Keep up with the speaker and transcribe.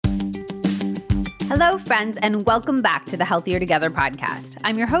Hello, friends, and welcome back to the Healthier Together podcast.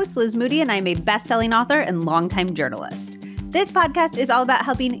 I'm your host, Liz Moody, and I'm a best-selling author and longtime journalist. This podcast is all about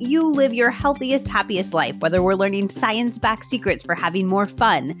helping you live your healthiest, happiest life, whether we're learning science-backed secrets for having more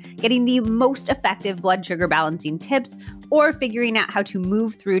fun, getting the most effective blood sugar balancing tips, or figuring out how to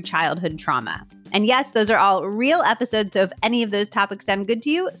move through childhood trauma. And yes, those are all real episodes, so if any of those topics sound good to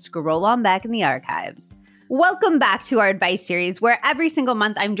you, scroll on back in the archives. Welcome back to our advice series, where every single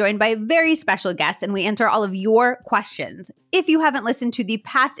month I'm joined by very special guests and we answer all of your questions. If you haven't listened to the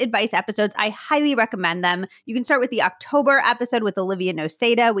past advice episodes, I highly recommend them. You can start with the October episode with Olivia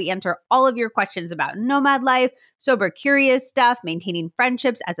Noceda. We answer all of your questions about nomad life, sober curious stuff, maintaining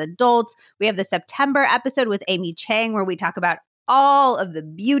friendships as adults. We have the September episode with Amy Chang, where we talk about all of the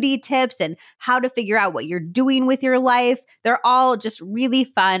beauty tips and how to figure out what you're doing with your life. They're all just really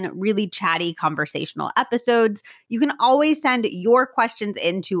fun, really chatty conversational episodes. You can always send your questions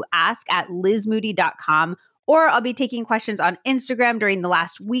in to ask@lizmoody.com, or I'll be taking questions on Instagram during the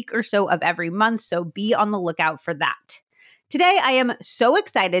last week or so of every month, so be on the lookout for that. Today, I am so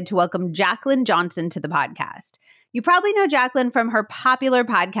excited to welcome Jaclyn Johnson to the podcast. You probably know Jaclyn from her popular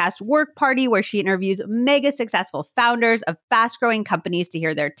podcast, Work Party, where she interviews mega successful founders of fast-growing companies to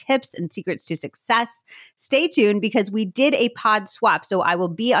hear their tips and secrets to success. Stay tuned because we did a pod swap, so I will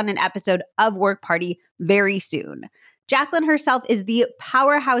be on an episode of Work Party very soon. Jaclyn herself is the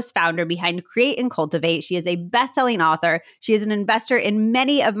powerhouse founder behind Create and Cultivate. She is a best-selling author. She is an investor in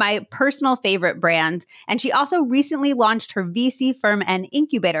many of my personal favorite brands. And she also recently launched her VC firm and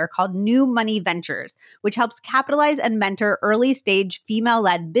incubator called New Money Ventures, which helps capitalize and mentor early-stage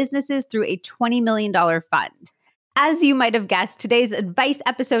female-led businesses through a $20 million fund. As you might have guessed, today's advice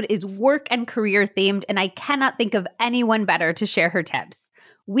episode is work and career themed, and I cannot think of anyone better to share her tips.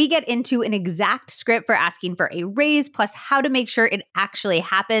 We get into an exact script for asking for a raise, plus how to make sure it actually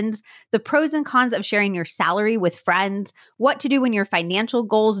happens, the pros and cons of sharing your salary with friends, what to do when your financial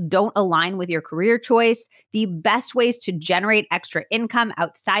goals don't align with your career choice, the best ways to generate extra income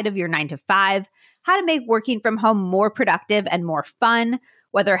outside of your 9-to-5, how to make working from home more productive and more fun,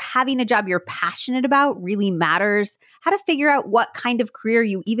 whether having a job you're passionate about really matters, how to figure out what kind of career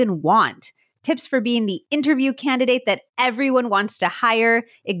you even want, tips for being the interview candidate that everyone wants to hire,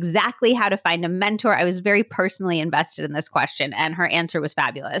 exactly how to find a mentor. I was very personally invested in this question, and her answer was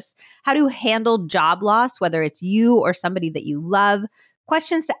fabulous. How to handle job loss, whether it's you or somebody that you love,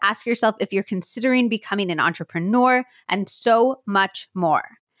 questions to ask yourself if you're considering becoming an entrepreneur, and so much more.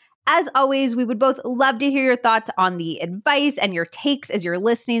 As always, we would both love to hear your thoughts on the advice and your takes as you're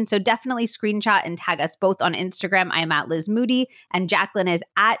listening, so definitely screenshot and tag us both on Instagram. I am at Liz Moody, and Jaclyn is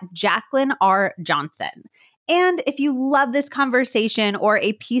at Jaclyn R. Johnson. And if you love this conversation or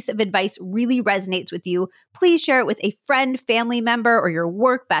a piece of advice really resonates with you, please share it with a friend, family member, or your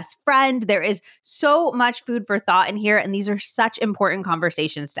work best friend. There is so much food for thought in here, and these are such important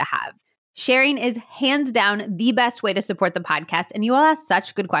conversations to have. Sharing is hands down the best way to support the podcast, and you all ask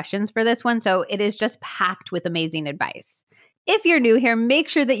such good questions for this one, so it is just packed with amazing advice. If you're new here, make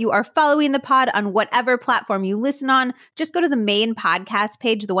sure that you are following the pod on whatever platform you listen on. Just go to the main podcast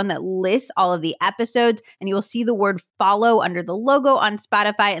page, the one that lists all of the episodes, and you will see the word follow under the logo on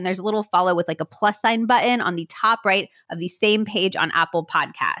Spotify, and there's a little follow with like a plus sign button on the top right of the same page on Apple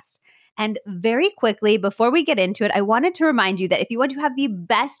Podcasts. And very quickly, before we get into it, I wanted to remind you that if you want to have the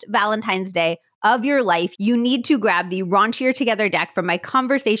best Valentine's Day of your life, you need to grab the Raunchier Together deck from my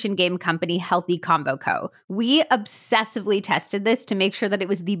conversation game company, Healthy Combo Co. We obsessively tested this to make sure that it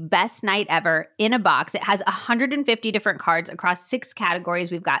was the best night ever in a box. It has 150 different cards across 6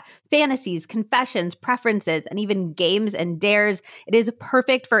 categories. We've got fantasies, confessions, preferences, and even games and dares. It is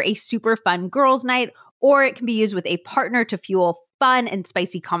perfect for a super fun girls' night, or it can be used with a partner to fuel fun and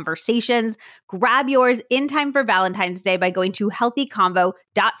spicy conversations. Grab yours in time for Valentine's Day by going to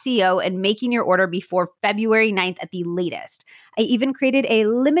healthyconvo.co and making your order before February 9th at the latest. I even created a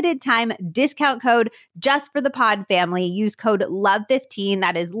limited time discount code just for the pod family. Use code LOVE15,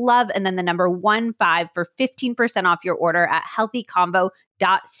 that is love and then the number 15 for 15% off your order at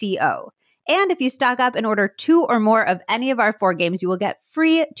healthyconvo.co. And if you stock up and order 2 or more of any of our 4 games, you will get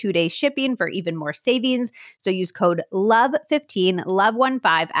free 2-day shipping for even more savings. So use code LOVE15,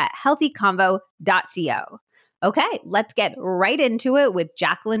 LOVE15 at healthyconvo.co. Okay, let's get right into it with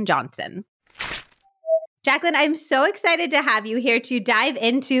Jaclyn Johnson. Jaclyn, I'm so excited to have you here to dive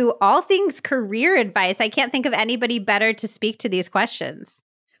into all things career advice. I can't think of anybody better to speak to these questions.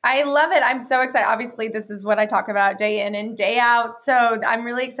 I love it. I'm so excited. Obviously, this is what I talk about day in and day out. So I'm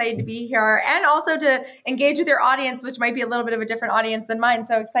really excited to be here and also to engage with your audience, which might be a little bit of a different audience than mine.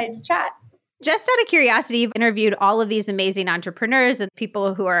 So excited to chat. Just out of curiosity, you've interviewed all of these amazing entrepreneurs and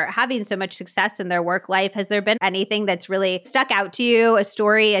people who are having so much success in their work life. Has there been anything that's really stuck out to you, a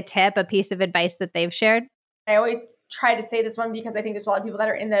story, a tip, a piece of advice that they've shared? I always try to say this one because I think there's a lot of people that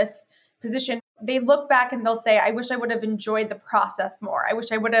are in this position. They look back and they'll say, I wish I would have enjoyed the process more. I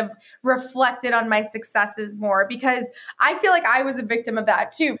wish I would have reflected on my successes more, because I feel like I was a victim of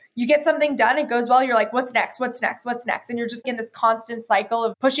that too. You get something done, it goes well, you're like, what's next? What's next? What's next? And you're just in this constant cycle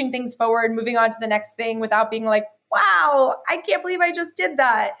of pushing things forward, moving on to the next thing without being like, wow, I can't believe I just did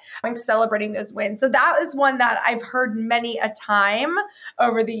that. I'm celebrating those wins. So that is one that I've heard many a time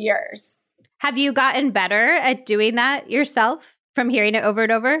over the years. Have you gotten better at doing that yourself from hearing it over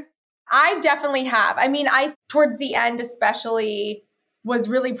and over? I definitely have. I mean, towards the end especially, was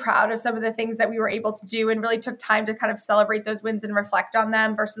really proud of some of the things that we were able to do and really took time to kind of celebrate those wins and reflect on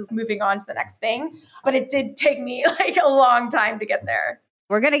them versus moving on to the next thing. But it did take me like a long time to get there.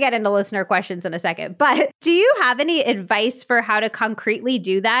 We're going to get into listener questions in a second, but do you have any advice for how to concretely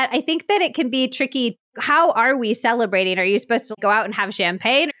do that? I think that it can be tricky. How are we celebrating? Are you supposed to go out and have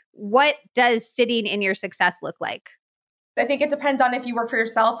champagne? What does sitting in your success look like? I think it depends on if you work for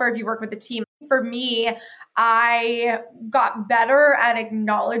yourself or if you work with a team. For me, I got better at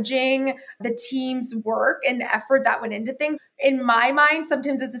acknowledging the team's work and effort that went into things. In my mind,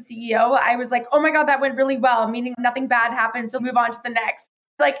 sometimes as a CEO, I was like, oh my God, that went really well, meaning nothing bad happened, so move on to the next.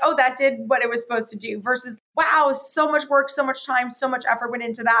 Like, oh, that did what it was supposed to do, versus, wow, so much work, so much time, so much effort went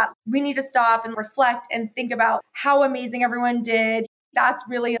into that. We need to stop and reflect and think about how amazing everyone did. That's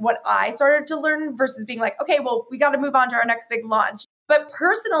really what I started to learn versus being like, okay, well, we got to move on to our next big launch. But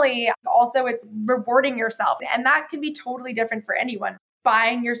personally, also it's rewarding yourself. And that can be totally different for anyone.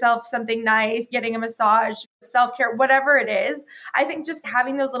 Buying yourself something nice, getting a massage, self-care, whatever it is. I think just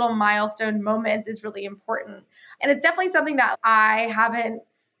having those little milestone moments is really important. And it's definitely something that I haven't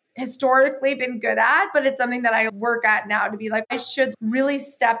historically been good at, but it's something that I work at now to be like, I should really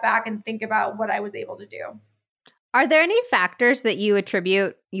step back and think about what I was able to do. Are there any factors that you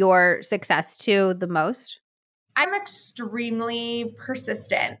attribute your success to the most? I'm extremely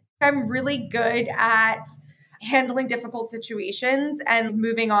persistent. I'm really good at handling difficult situations and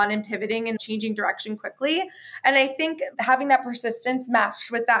moving on and pivoting and changing direction quickly. And I think having that persistence matched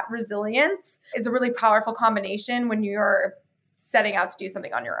with that resilience is a really powerful combination when you're setting out to do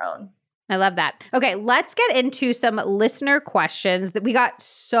something on your own. I love that. Okay, let's get into some listener questions. That we got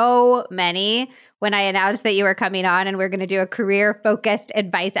so many when I announced that you were coming on and we're going to do a career-focused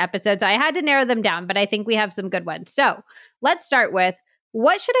advice episode. So I had to narrow them down, but I think we have some good ones. So let's start with,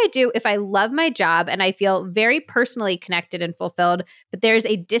 what should I do if I love my job and I feel very personally connected and fulfilled, but there's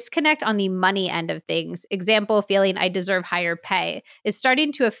a disconnect on the money end of things? Example, feeling I deserve higher pay is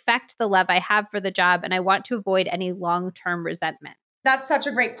starting to affect the love I have for the job, and I want to avoid any long-term resentment. That's such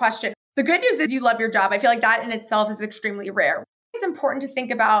a great question. The good news is you love your job. I feel like that in itself is extremely rare. It's important to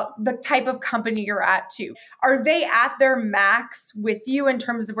think about the type of company you're at too. Are they at their max with you in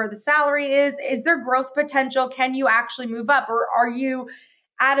terms of where the salary is? Is there growth potential? Can you actually move up? Or are you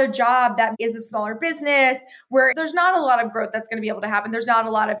at a job that is a smaller business where there's not a lot of growth that's going to be able to happen? There's not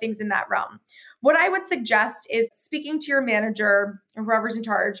a lot of things in that realm. What I would suggest is speaking to your manager or whoever's in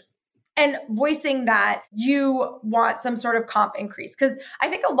charge and voicing that you want some sort of comp increase. Because I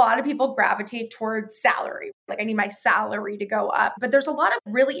think a lot of people gravitate towards salary. Like, I need my salary to go up. But there's a lot of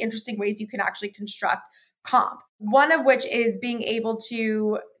really interesting ways you can actually construct comp. One of which is being able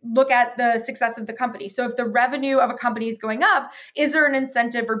to look at the success of the company. So if the revenue of a company is going up, is there an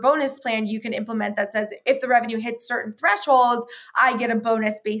incentive or bonus plan you can implement that says, if the revenue hits certain thresholds, I get a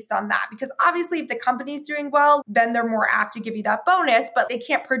bonus based on that? Because obviously if the company's doing well, then they're more apt to give you that bonus, but they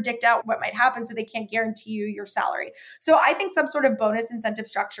can't predict out what might happen, so they can't guarantee you your salary. So I think some sort of bonus incentive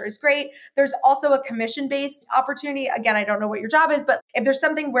structure is great. There's also a commission-based opportunity. Again, I don't know what your job is, but if there's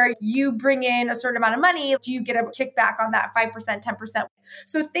something where you bring in a certain amount of money, do you get a kickback on that 5%, 10%?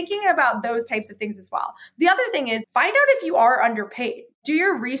 So thinking about those types of things as well. The other thing is, find out if you are underpaid. Do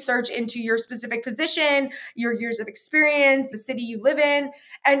your research into your specific position, your years of experience, the city you live in.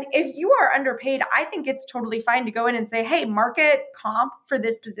 And if you are underpaid, I think it's totally fine to go in and say, hey, market comp for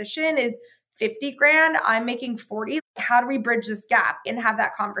this position is 50 grand. I'm making 40. How do we bridge this gap and have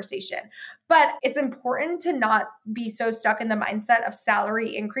that conversation? But it's important to not be so stuck in the mindset of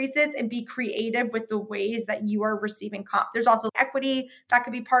salary increases and be creative with the ways that you are receiving comp. There's also equity that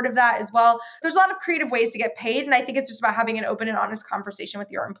could be part of that as well. There's a lot of creative ways to get paid. And I think it's just about having an open and honest conversation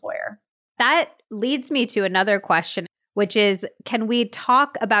with your employer. That leads me to another question, which is, can we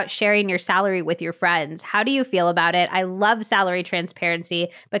talk about sharing your salary with your friends? How do you feel about it? I love salary transparency,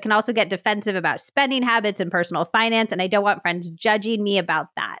 but can also get defensive about spending habits and personal finance. And I don't want friends judging me about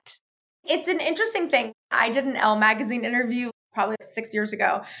that. It's an interesting thing. I did an Elle magazine interview probably 6 years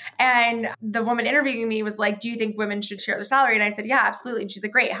ago. And the woman interviewing me was like, do you think women should share their salary? And I said, yeah, absolutely. And she's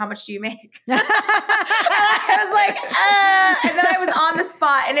like, great. How much do you make? And I was like, and then I was on the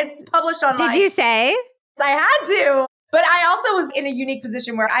spot and it's published online. Did you say? I had to. But I also was in a unique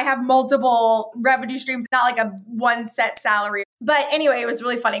position where I have multiple revenue streams, not like a one set salary. But anyway, it was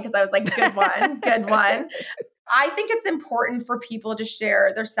really funny because I was like, good one, good one. I think it's important for people to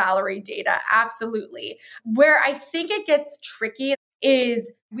share their salary data. Absolutely. Where I think it gets tricky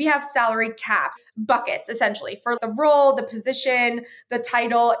is we have salary caps, buckets essentially for the role, the position, the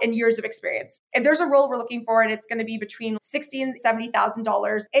title, and years of experience. If there's a role we're looking for and it's going to be between $60,000 and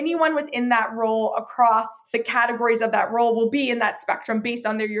 $70,000, anyone within that role across the categories of that role will be in that spectrum based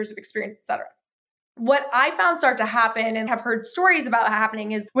on their years of experience, et cetera. What I found start to happen and have heard stories about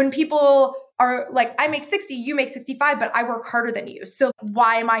happening is when people are like, I make 60, you make 65, but I work harder than you. So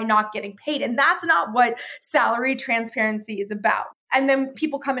why am I not getting paid? And that's not what salary transparency is about. And then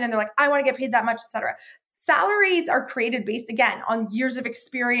people come in and they're like, I want to get paid that much, et cetera. Salaries are created based, again, on years of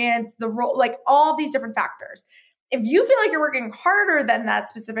experience, the role, like all these different factors. If you feel like you're working harder than that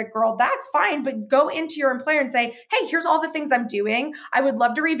specific girl, that's fine, but go into your employer and say, hey, here's all the things I'm doing. I would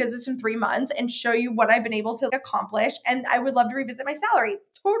love to revisit in 3 months and show you what I've been able to accomplish. And I would love to revisit my salary.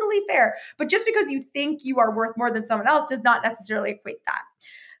 Totally fair. But just because you think you are worth more than someone else does not necessarily equate that.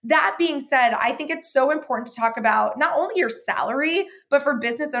 That being said, I think it's so important to talk about not only your salary, but for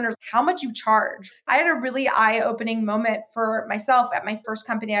business owners, how much you charge. I had a really eye-opening moment for myself at my first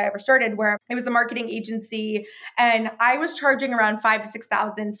company I ever started, where it was a marketing agency, and I was charging around $5,000 to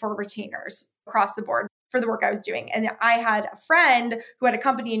 $6,000 for retainers across the board for the work I was doing. And I had a friend who had a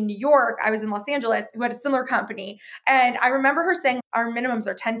company in New York. I was in Los Angeles, who had a similar company. And I remember her saying, our minimums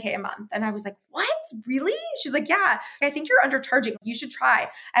are $10K a month. And I was like, what? Really? She's like, yeah, I think you're undercharging. You should try.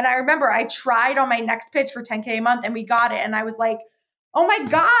 And I remember I tried on my next pitch for $10K a month and we got it. And I was like, oh my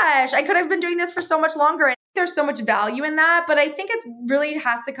gosh, I could have been doing this for so much longer. And there's so much value in that. But I think it really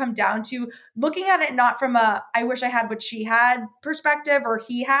has to come down to looking at it not from a, I wish I had what she had perspective or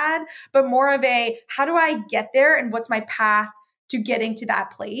he had, but more of a, how do I get there? And what's my path to getting to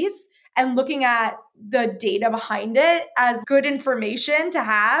that place? And looking at the data behind it as good information to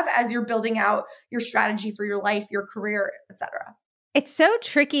have as you're building out your strategy for your life, your career, et cetera. It's so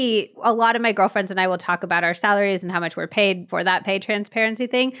tricky. A lot of my girlfriends and I will talk about our salaries and how much we're paid for that pay transparency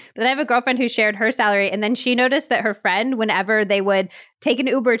thing. But then I have a girlfriend who shared her salary, and then she noticed that her friend, whenever they would take an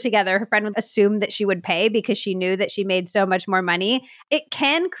Uber together, her friend would assume that she would pay because she knew that she made so much more money. It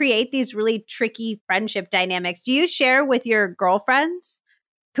can create these really tricky friendship dynamics. Do you share with your girlfriends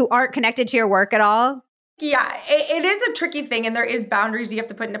who aren't connected to your work at all? Yeah, it is a tricky thing, and there is boundaries you have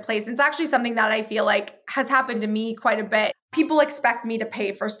to put into place. It's actually something that I feel like has happened to me quite a bit. People expect me to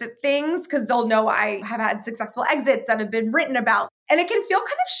pay for things because they'll know I have had successful exits that have been written about. And it can feel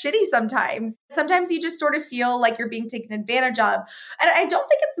kind of shitty sometimes. Sometimes you just sort of feel like you're being taken advantage of. And I don't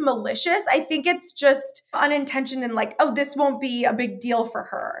think it's malicious. I think it's just unintentional and like, oh, this won't be a big deal for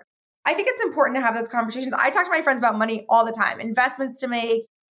her. I think it's important to have those conversations. I talk to my friends about money all the time, investments to make.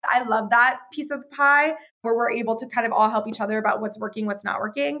 I love that piece of the pie where we're able to kind of all help each other about what's working, what's not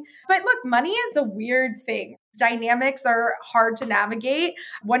working. But look, money is a weird thing. Dynamics are hard to navigate.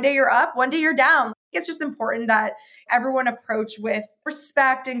 One day you're up, one day you're down. It's just important that everyone approach with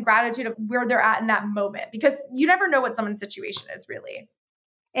respect and gratitude of where they're at in that moment, because you never know what someone's situation is really.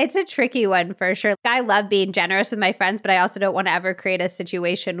 It's a tricky one for sure. I love being generous with my friends, but I also don't want to ever create a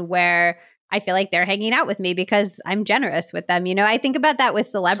situation where I feel like they're hanging out with me because I'm generous with them. You know, I think about that with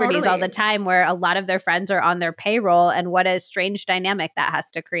celebrities all the time, where a lot of their friends are on their payroll, and what a strange dynamic that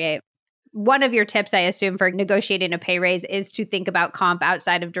has to create. One of your tips, I assume, for negotiating a pay raise is to think about comp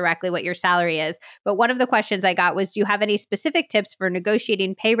outside of directly what your salary is. But one of the questions I got was, do you have any specific tips for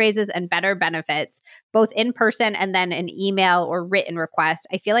negotiating pay raises and better benefits, both in person and then an email or written request?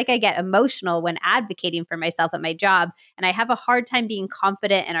 I feel like I get emotional when advocating for myself at my job, and I have a hard time being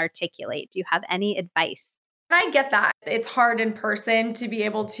confident and articulate. Do you have any advice? I get that. It's hard in person to be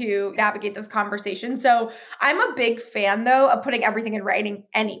able to navigate those conversations. So I'm a big fan, though, of putting everything in writing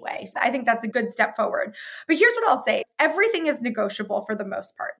anyway. So I think that's a good step forward. But here's what I'll say. Everything is negotiable for the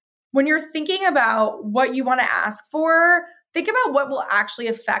most part. When you're thinking about what you want to ask for, think about what will actually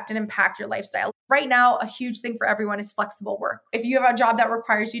affect and impact your lifestyle. Right now, a huge thing for everyone is flexible work. If you have a job that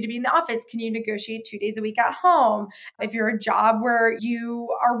requires you to be in the office, can you negotiate 2 days a week at home? If you're a job where you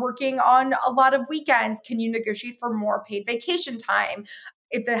are working on a lot of weekends, can you negotiate for more paid vacation time?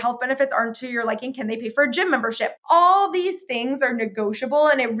 If the health benefits aren't to your liking, can they pay for a gym membership? All these things are negotiable,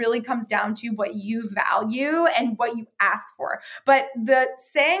 and it really comes down to what you value and what you ask for. But the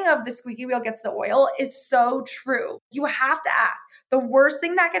saying of the squeaky wheel gets the oil is so true. You have to ask. The worst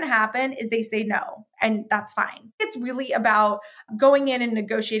thing that can happen is they say no, and that's fine. It's really about going in and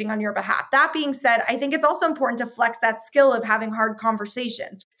negotiating on your behalf. That being said, I think it's also important to flex that skill of having hard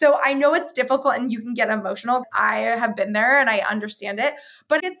conversations. So I know it's difficult and you can get emotional. I have been there and I understand it,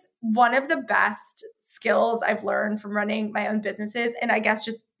 but it's one of the best skills I've learned from running my own businesses, and I guess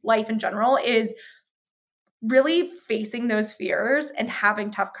just life in general, is really facing those fears and having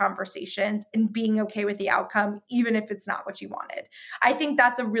tough conversations and being okay with the outcome, even if it's not what you wanted. I think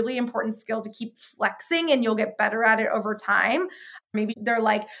that's a really important skill to keep flexing, and you'll get better at it over time. Maybe they're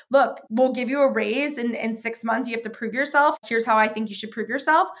like, look, we'll give you a raise in 6 months. You have to prove yourself. Here's how I think you should prove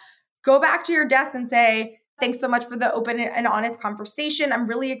yourself. Go back to your desk and say, thanks so much for the open and honest conversation. I'm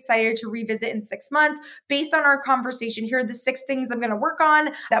really excited to revisit in 6 months. Based on our conversation, here are the 6 things I'm going to work on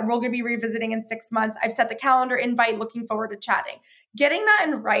that we're going to be revisiting in 6 months. I've set the calendar invite, looking forward to chatting. Getting that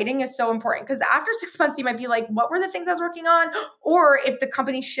in writing is so important, because after 6 months, you might be like, what were the things I was working on? Or if the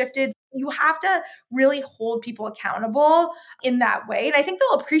company shifted, you have to really hold people accountable in that way. And I think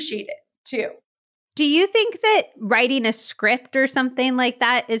they'll appreciate it too. Do you think that writing a script or something like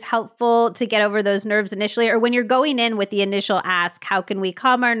that is helpful to get over those nerves initially? Or when you're going in with the initial ask, how can we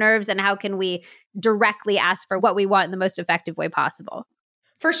calm our nerves and how can we directly ask for what we want in the most effective way possible?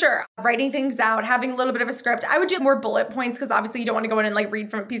 For sure. Writing things out, having a little bit of a script. I would do more bullet points because obviously you don't want to go in and like read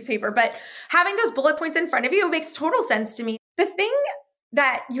from a piece of paper, but having those bullet points in front of you makes total sense to me. The thing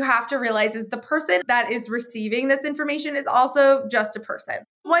that you have to realize is the person that is receiving this information is also just a person.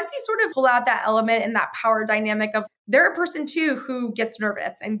 Once you sort of pull out that element and that power dynamic of they're a person too who gets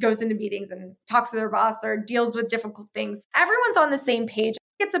nervous and goes into meetings and talks to their boss or deals with difficult things, everyone's on the same page.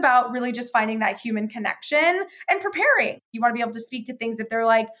 It's about really just finding that human connection and preparing. You want to be able to speak to things if they're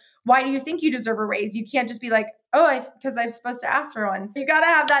like, why do you think you deserve a raise? You can't just be like, because I'm supposed to ask for one. So you got to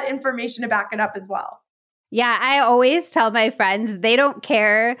have that information to back it up as well. Yeah, I always tell my friends, they don't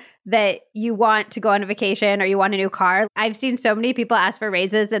care that you want to go on a vacation or you want a new car. I've seen so many people ask for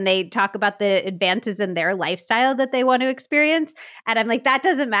raises and they talk about the advances in their lifestyle that they want to experience. And I'm like, that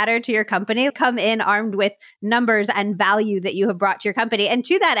doesn't matter to your company. Come in armed with numbers and value that you have brought to your company. And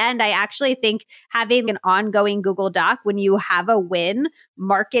to that end, I actually think having an ongoing Google Doc, when you have a win,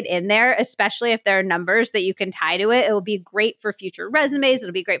 mark it in there, especially if there are numbers that you can tie to it. It will be great for future resumes.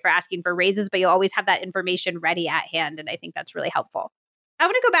 It'll be great for asking for raises, but you'll always have that information ready at hand. And I think that's really helpful. I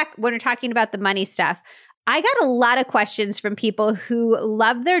want to go back when we're talking about the money stuff. I got a lot of questions from people who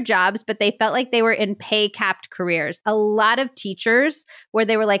loved their jobs, but they felt like they were in pay-capped careers. A lot of teachers where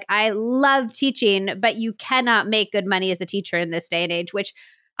they were like, I love teaching, but you cannot make good money as a teacher in this day and age, which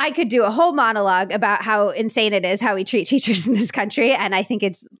I could do a whole monologue about how insane it is how we treat teachers in this country. And I think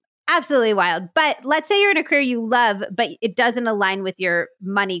it's absolutely wild. But let's say you're in a career you love, but it doesn't align with your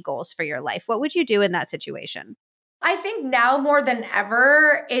money goals for your life. What would you do in that situation? I think now more than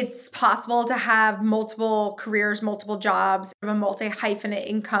ever, it's possible to have multiple careers, multiple jobs, a multi-hyphenate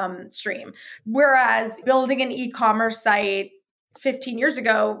income stream. Whereas building an e-commerce site 15 years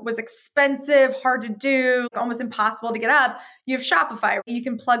ago was expensive, hard to do, almost impossible to get up. You have Shopify. You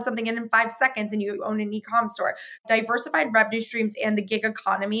can plug something in 5 seconds and you own an e-com store. Diversified revenue streams and the gig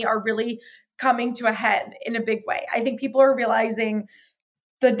economy are really coming to a head in a big way. I think people are realizing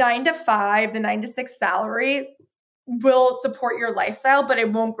the 9 to 5, the 9 to 6 salary will support your lifestyle, but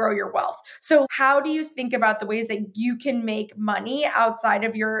it won't grow your wealth. So how do you think about the ways that you can make money outside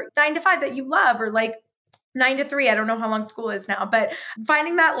of your 9 to 5 that you love, or like 9 to 3? I don't know how long school is now, but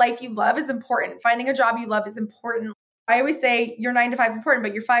finding that life you love is important. Finding a job you love is important. I always say your 9 to 5 is important,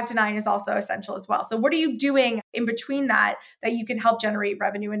 but your 5 to 9 is also essential as well. So what are you doing in between that you can help generate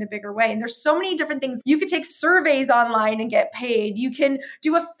revenue in a bigger way? And there's so many different things. You could take surveys online and get paid. You can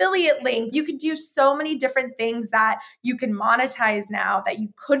do affiliate links. You could do so many different things that you can monetize now that you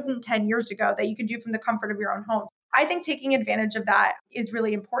couldn't 10 years ago, that you could do from the comfort of your own home. I think taking advantage of that is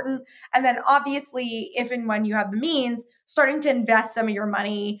really important. And then obviously, if and when you have the means, starting to invest some of your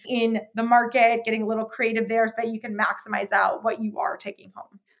money in the market, getting a little creative there so that you can maximize out what you are taking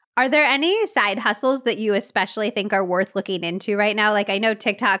home. Are there any side hustles that you especially think are worth looking into right now? Like I know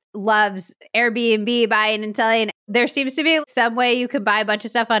TikTok loves Airbnb buying and selling. There seems to be some way you can buy a bunch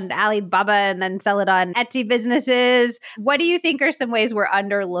of stuff on Alibaba and then sell it on Etsy businesses. What do you think are some ways we're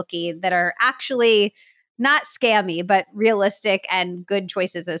underlooking that are actually not scammy, but realistic and good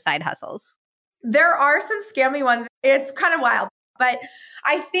choices as side hustles? There are some scammy ones. It's kind of wild. But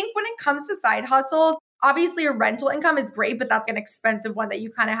I think when it comes to side hustles, Obviously, a rental income is great, but that's an expensive one that you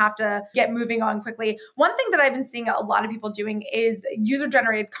kind of have to get moving on quickly. One thing that I've been seeing a lot of people doing is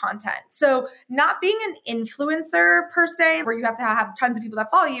user-generated content. So not being an influencer per se, where you have to have tons of people that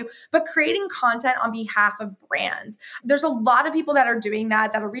follow you, but creating content on behalf of brands. There's a lot of people that are doing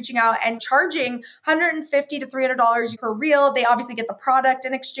that are reaching out and charging $150 to $300 per reel. They obviously get the product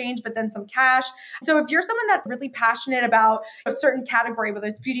in exchange, but then some cash. So if you're someone that's really passionate about a certain category, whether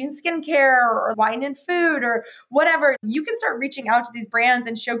it's beauty and skincare or wine and food or whatever, you can start reaching out to these brands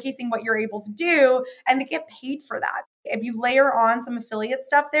and showcasing what you're able to do, and they get paid for that. If you layer on some affiliate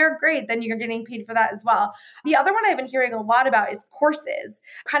stuff there, great, then you're getting paid for that as well. The other one I've been hearing a lot about is courses,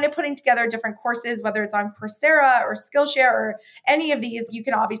 kind of putting together different courses, whether it's on Coursera or Skillshare or any of these. You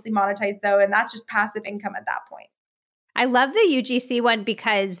can obviously monetize though, and that's just passive income at that point. I love the UGC one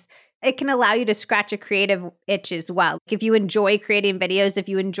because it can allow you to scratch a creative itch as well. If you enjoy creating videos, if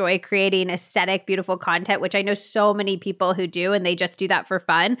you enjoy creating aesthetic, beautiful content, which I know so many people who do, and they just do that for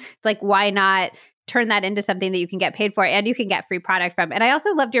fun, it's like, why not turn that into something that you can get paid for and you can get free product from? And I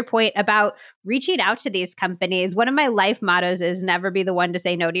also loved your point about reaching out to these companies. One of my life mottos is never be the one to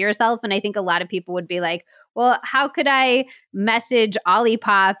say no to yourself. And I think a lot of people would be like, well, how could I message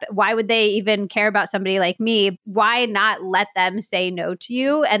Olipop? Why would they even care about somebody like me? Why not let them say no to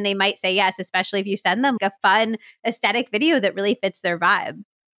you? And they might say yes, especially if you send them a fun aesthetic video that really fits their vibe.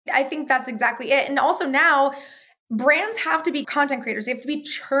 I think that's exactly it. And also now, brands have to be content creators. They have to be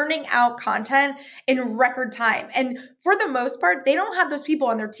churning out content in record time. And for the most part, they don't have those people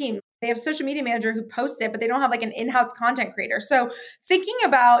on their team. They have a social media manager who posts it, but they don't have like an in-house content creator. So thinking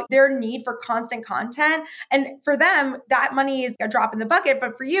about their need for constant content, and for them, that money is a drop in the bucket.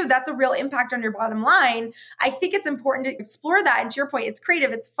 But for you, that's a real impact on your bottom line. I think it's important to explore that. And to your point, it's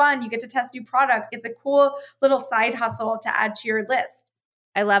creative, it's fun. You get to test new products. It's a cool little side hustle to add to your list.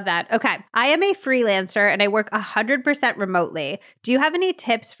 I love that. Okay. I am a freelancer and I work 100% remotely. Do you have any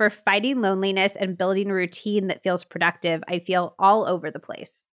tips for fighting loneliness and building a routine that feels productive? I feel all over the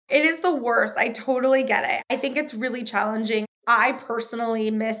place. It is the worst. I totally get it. I think it's really challenging. I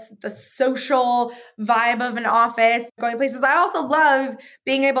personally miss the social vibe of an office, going places. I also love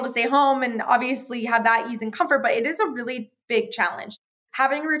being able to stay home and obviously have that ease and comfort, but it is a really big challenge.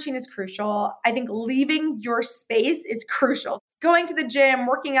 Having a routine is crucial. I think leaving your space is crucial. Going to the gym,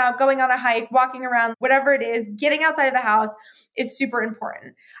 working out, going on a hike, walking around, whatever it is, getting outside of the house is super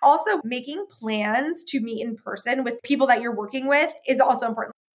important. Also, making plans to meet in person with people that you're working with is also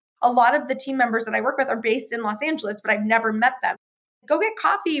important. A lot of the team members that I work with are based in Los Angeles, but I've never met them. Go get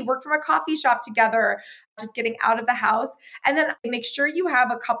coffee, work from a coffee shop together, just getting out of the house. And then make sure you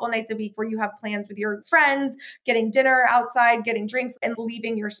have a couple nights a week where you have plans with your friends, getting dinner outside, getting drinks, and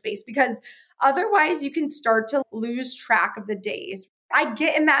leaving your space, because otherwise you can start to lose track of the days. I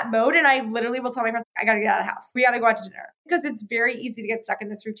get in that mode and I literally will tell my friends, I got to get out of the house. We got to go out to dinner, because it's very easy to get stuck in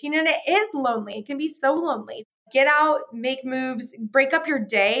this routine and it is lonely. It can be so lonely. Get out, make moves, break up your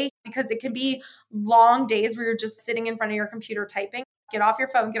day, because it can be long days where you're just sitting in front of your computer typing. Get off your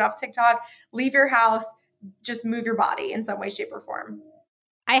phone, get off TikTok, leave your house, just move your body in some way, shape, or form.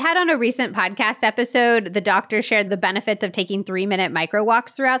 I had on a recent podcast episode, the doctor shared the benefits of taking 3-minute micro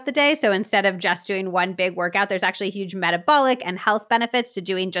walks throughout the day. So instead of just doing one big workout, there's actually huge metabolic and health benefits to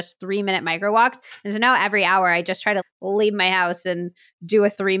doing just 3-minute micro walks. And so now every hour, I just try to leave my house and do a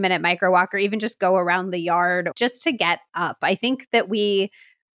 3-minute micro walk, or even just go around the yard just to get up. I think that we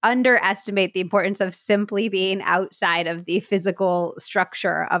underestimate the importance of simply being outside of the physical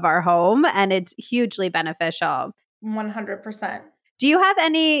structure of our home, and it's hugely beneficial. 100%. Do you have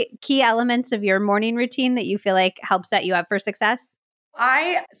any key elements of your morning routine that you feel like help set you up for success?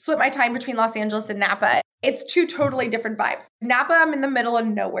 I split my time between Los Angeles and Napa. It's two totally different vibes. Napa, I'm in the middle of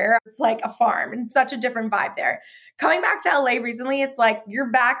nowhere. It's like a farm and such a different vibe there. Coming back to LA recently, it's like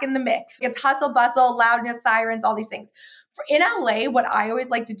you're back in the mix. It's hustle, bustle, loudness, sirens, all these things. In LA, what I always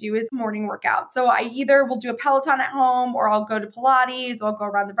like to do is morning workout. So I either will do a Peloton at home, or I'll go to Pilates, or I'll go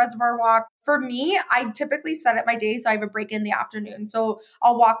around the reservoir walk. For me, I typically set up my day so I have a break in the afternoon. So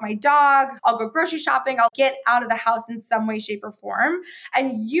I'll walk my dog, I'll go grocery shopping, I'll get out of the house in some way, shape, or form.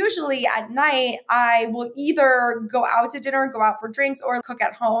 And usually at night, I will either go out to dinner, go out for drinks, or cook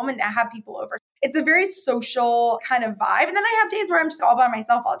at home and have people over. It's a very social kind of vibe. And then I have days where I'm just all by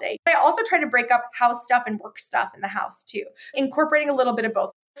myself all day. I also try to break up house stuff and work stuff in the house too, incorporating a little bit of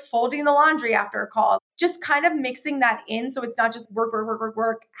both. Folding the laundry after a call, just kind of mixing that in so it's not just work,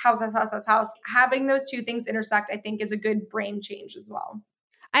 house. Having those two things intersect, I think, is a good brain change as well.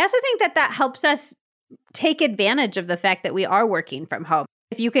 I also think that helps us take advantage of the fact that we are working from home.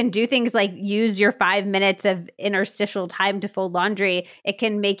 If you can do things like use your 5 minutes of interstitial time to fold laundry, it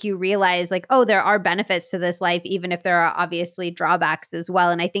can make you realize like, oh, there are benefits to this life, even if there are obviously drawbacks as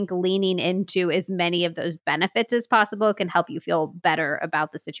well. And I think leaning into as many of those benefits as possible can help you feel better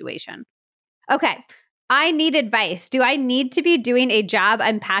about the situation. Okay. I need advice. Do I need to be doing a job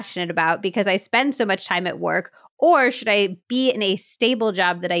I'm passionate about because I spend so much time at work, or should I be in a stable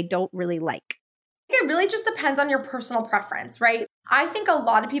job that I don't really like? It really just depends on your personal preference, right? I think a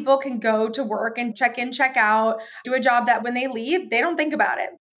lot of people can go to work and check in, check out, do a job that when they leave, they don't think about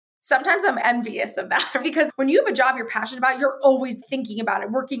it. Sometimes I'm envious of that because when you have a job you're passionate about, you're always thinking about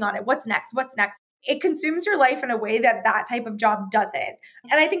it, working on it. What's next? What's next? It consumes your life in a way that that type of job doesn't.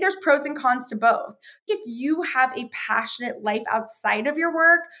 And I think there's pros and cons to both. If you have a passionate life outside of your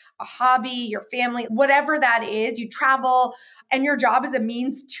work, a hobby, your family, whatever that is, you travel, and your job is a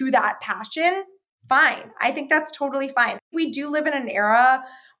means to that passion, fine. I think that's totally fine. We do live in an era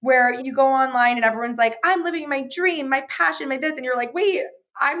where you go online and everyone's like, I'm living my dream, my passion, my this. And you're like, wait,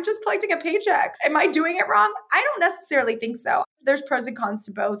 I'm just collecting a paycheck. Am I doing it wrong? I don't necessarily think so. There's pros and cons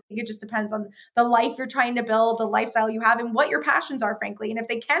to both. It just depends on the life you're trying to build, the lifestyle you have, and what your passions are, frankly, and if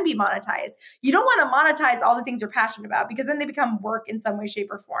they can be monetized. You don't want to monetize all the things you're passionate about because then they become work in some way, shape,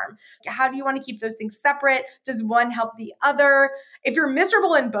 or form. How do you want to keep those things separate? Does one help the other? If you're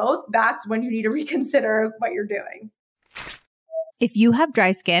miserable in both, that's when you need to reconsider what you're doing. If you have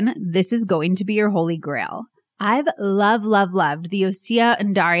dry skin, this is going to be your holy grail. I've loved the Osea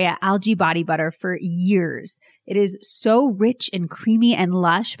Undaria Algae Body Butter for years. It is so rich and creamy and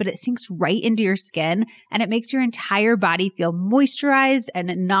lush, but it sinks right into your skin and it makes your entire body feel moisturized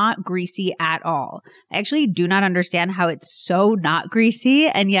and not greasy at all. I actually do not understand how it's so not greasy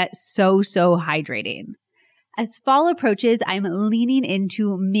and yet so hydrating. As fall approaches, I'm leaning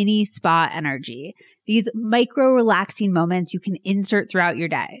into mini spa energy. These micro relaxing moments you can insert throughout your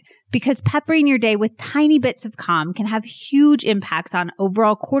day. Because peppering your day with tiny bits of calm can have huge impacts on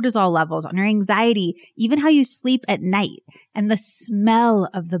overall cortisol levels, on your anxiety, even how you sleep at night. And the smell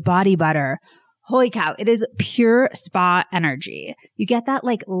of the body butter, holy cow, it is pure spa energy. You get that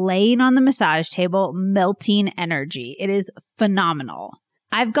like laying on the massage table, melting energy. It is phenomenal.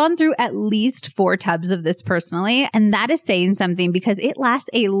 I've gone through at least 4 tubs of this personally, and that is saying something because it lasts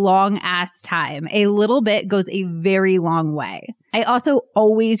a long ass time. A little bit goes a very long way. I also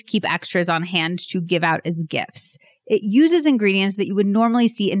always keep extras on hand to give out as gifts. It uses ingredients that you would normally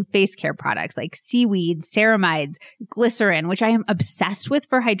see in face care products like seaweed, ceramides, glycerin, which I am obsessed with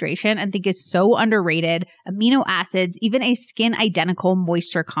for hydration and think is so underrated, amino acids, even a skin identical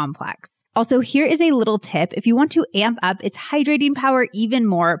moisture complex. Also, here is a little tip. If you want to amp up its hydrating power even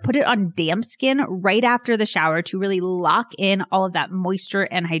more, put it on damp skin right after the shower to really lock in all of that moisture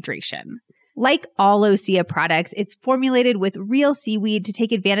and hydration. Like all Osea products, it's formulated with real seaweed to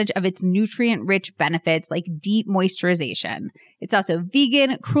take advantage of its nutrient-rich benefits like deep moisturization. It's also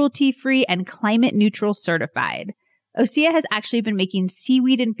vegan, cruelty-free, and climate-neutral certified. Osea has actually been making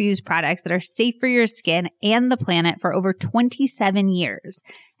seaweed-infused products that are safe for your skin and the planet for over 27 years.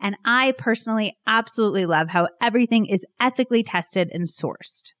 And I personally absolutely love how everything is ethically tested and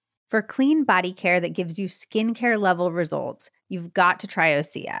sourced. For clean body care that gives you skincare level results, you've got to try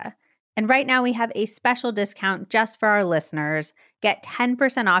Osea. And right now we have a special discount just for our listeners. Get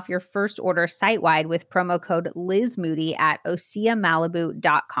 10% off your first order site-wide with promo code LizMoody at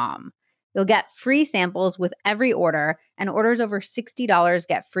OseaMalibu.com. You'll get free samples with every order, and orders over $60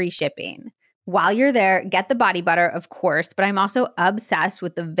 get free shipping. While you're there, get the body butter, of course, but I'm also obsessed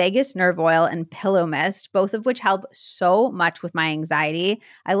with the Vagus Nerve Oil and Pillow Mist, both of which help so much with my anxiety.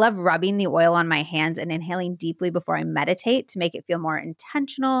 I love rubbing the oil on my hands and inhaling deeply before I meditate to make it feel more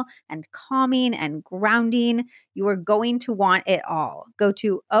intentional and calming and grounding. You are going to want it all. Go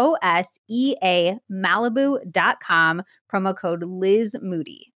to OSEAMalibu.com, promo code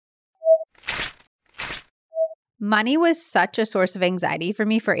LizMoody. Money was such a source of anxiety for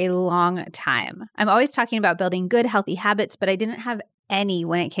me for a long time. I'm always talking about building good, healthy habits, but I didn't have any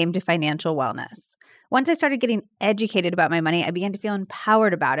when it came to financial wellness. Once I started getting educated about my money, I began to feel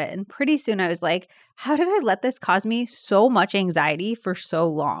empowered about it. And pretty soon I was like, how did I let this cause me so much anxiety for so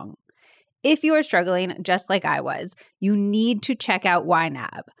long? If you are struggling just like I was, you need to check out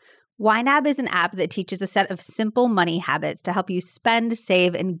YNAB. YNAB is an app that teaches a set of simple money habits to help you spend,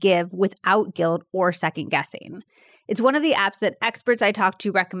 save, and give without guilt or second guessing. It's one of the apps that experts I talk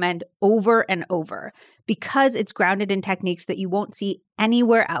to recommend over and over because it's grounded in techniques that you won't see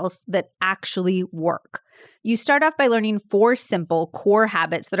anywhere else that actually work. You start off by learning 4 simple core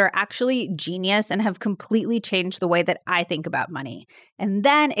habits that are actually genius and have completely changed the way that I think about money. And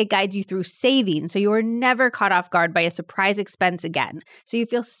then it guides you through saving so you are never caught off guard by a surprise expense again, so you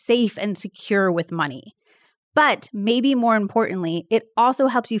feel safe and secure with money. But maybe more importantly, it also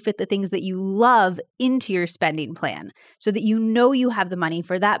helps you fit the things that you love into your spending plan so that you know you have the money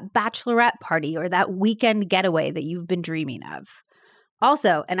for that bachelorette party or that weekend getaway that you've been dreaming of.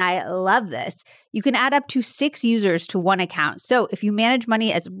 Also, and I love this, you can add up to 6 users to one account. So if you manage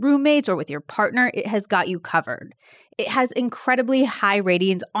money as roommates or with your partner, it has got you covered. It has incredibly high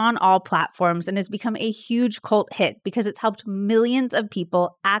ratings on all platforms and has become a huge cult hit because it's helped millions of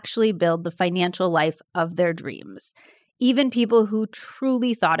people actually build the financial life of their dreams, even people who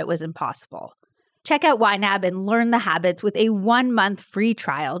truly thought it was impossible. Check out YNAB and learn the habits with a 1-month free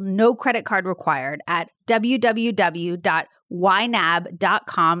trial, no credit card required, at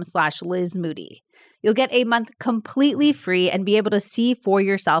www.ynab.com/Liz Moody. You'll get a month completely free and be able to see for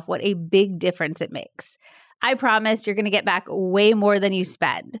yourself what a big difference it makes. I promise you're going to get back way more than you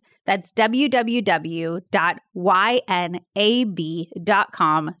spend. That's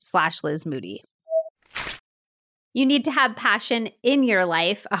www.ynab.com/Liz Moody. You need to have passion in your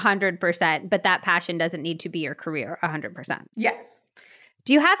life 100%, but that passion doesn't need to be your career 100%. Yes.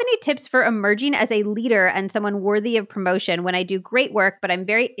 Do you have any tips for emerging as a leader and someone worthy of promotion when I do great work, but I'm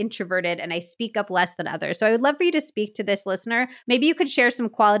very introverted and I speak up less than others? So I would love for you to speak to this listener. Maybe you could share some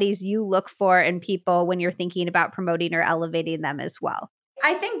qualities you look for in people when you're thinking about promoting or elevating them as well.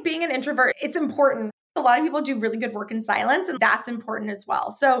 I think being an introvert, it's important. A lot of people do really good work in silence, and that's important as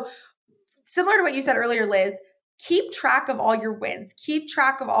well. So similar to what you said earlier, Liz, keep track of all your wins, keep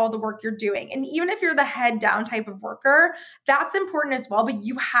track of all the work you're doing. And even if you're the head down type of worker, that's important as well. But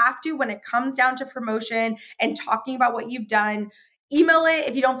you have to, when it comes down to promotion and talking about what you've done, email it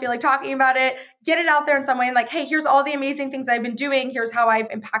if you don't feel like talking about it, get it out there in some way and like, hey, here's all the amazing things I've been doing. Here's how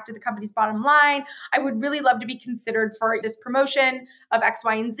I've impacted the company's bottom line. I would really love to be considered for this promotion of X,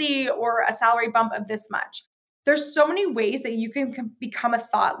 Y, and Z or a salary bump of this much. There's so many ways that you can become a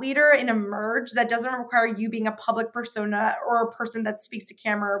thought leader and emerge that doesn't require you being a public persona or a person that speaks to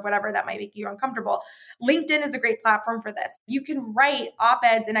camera or whatever that might make you uncomfortable. LinkedIn is a great platform for this. You can write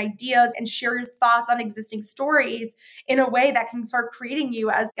op-eds and ideas and share your thoughts on existing stories in a way that can start creating you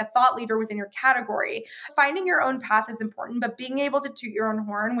as a thought leader within your category. Finding your own path is important, but being able to toot your own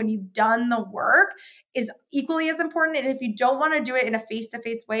horn when you've done the work is equally as important. And if you don't want to do it in a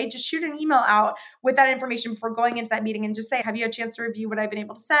face-to-face way, just shoot an email out with that information before going into that meeting and just say, have you had a chance to review what I've been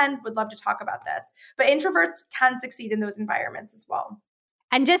able to send? Would love to talk about this. But introverts can succeed in those environments as well.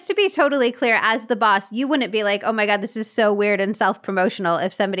 And just to be totally clear, as the boss, you wouldn't be like, oh my God, this is so weird and self-promotional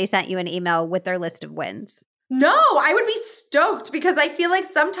if somebody sent you an email with their list of wins. No, I would be stoked because I feel like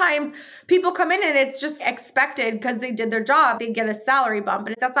sometimes people come in and it's just expected because they did their job, they get a salary bump.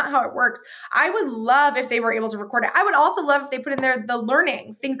 And that's not how it works. I would love if they were able to record it. I would also love if they put in there the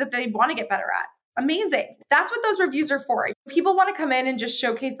learnings, things that they want to get better at. Amazing. That's what those reviews are for. People want to come in and just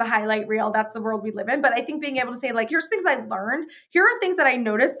showcase the highlight reel. That's the world we live in. But I think being able to say, like, here's things I learned. Here are things that I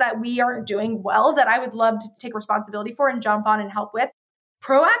noticed that we aren't doing well that I would love to take responsibility for and jump on and help with.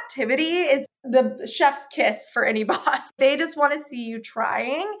 Proactivity is the chef's kiss for any boss. They just want to see you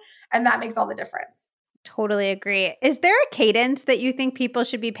trying, and that makes all the difference. Totally agree. Is there a cadence that you think people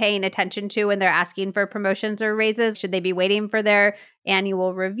should be paying attention to when they're asking for promotions or raises? Should they be waiting for their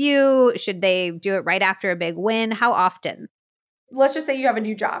annual review? Should they do it right after a big win? How often? Let's just say you have a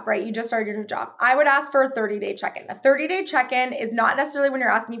new job, right? You just started your new job. I would ask for a 30-day check-in. A 30-day check-in is not necessarily when you're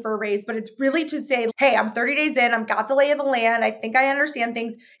asking for a raise, but it's really to say, hey, I'm 30 days in. I've got the lay of the land. I think I understand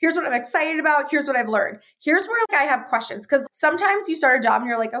things. Here's what I'm excited about. Here's what I've learned. Here's where I have questions. Because sometimes you start a job and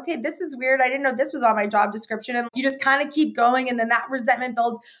you're like, okay, this is weird. I didn't know this was on my job description. And you just kind of keep going. And then that resentment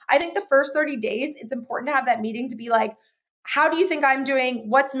builds. I think the first 30 days, it's important to have that meeting to be like, how do you think I'm doing?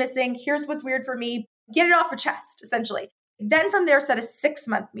 What's missing? Here's what's weird for me. Get it off your chest, essentially. Then from there, set a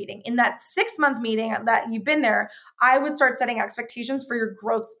 6-month meeting. In that 6-month meeting that you've been there, I would start setting expectations for your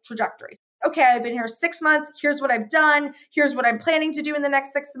growth trajectory. Okay, I've been here 6 months. Here's what I've done. Here's what I'm planning to do in the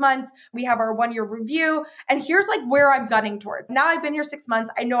next 6 months. We have our 1-year review. And here's like where I'm gunning towards. Now I've been here 6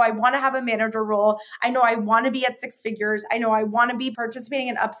 months. I know I want to have a manager role. I know I want to be at 6 figures. I know I want to be participating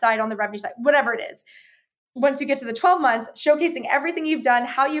in upside on the revenue side, whatever it is. once you get to the 12 months, showcasing everything you've done,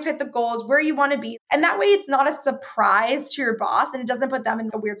 how you've hit the goals, where you want to be. And that way it's not a surprise to your boss and it doesn't put them in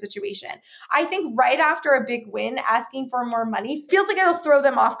a weird situation. I think right after a big win, asking for more money feels like it'll throw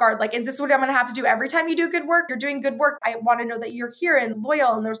them off guard. Like, is this what I'm going to have to do every time you do good work? You're doing good work. I want to know that you're here and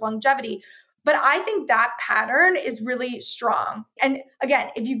loyal and there's longevity. But I think that pattern is really strong. And again,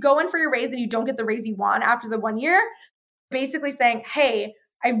 if you go in for your raise and you don't get the raise you want after the 1 year, basically saying, hey,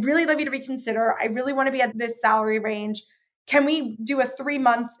 I really love you to reconsider. I really want to be at this salary range. Can we do a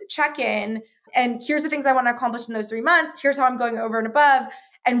 3-month check-in? And here's the things I want to accomplish in those 3 months. Here's how I'm going over and above,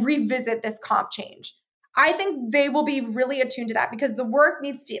 and revisit this comp change. I think they will be really attuned to that because the work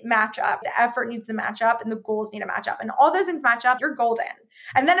needs to match up, the effort needs to match up, and the goals need to match up. And all those things match up, you're golden.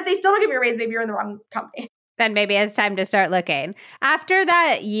 And then if they still don't give you a raise, maybe you're in the wrong company. Then maybe it's time to start looking. After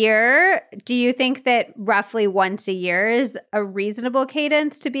that year, do you think that roughly once a year is a reasonable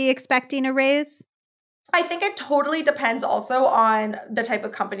cadence to be expecting a raise? I think it totally depends also on the type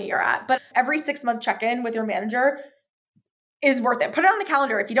of company you're at. But every 6-month check-in with your manager is worth it. Put it on the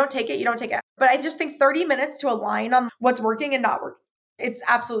calendar. If you don't take it, you don't take it. But I just think 30 minutes to align on what's working and not working, it's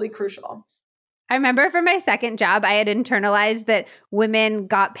absolutely crucial. I remember for my second job, I had internalized that women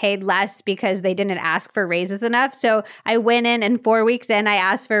got paid less because they didn't ask for raises enough. So I went in and 4 weeks in, I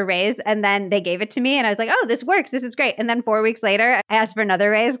asked for a raise and then they gave it to me. And I was like, oh, this works. This is great. And then 4 weeks later, I asked for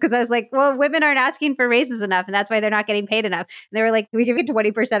another raise because I was like, well, women aren't asking for raises enough. And that's why they're not getting paid enough. And they were like, we give you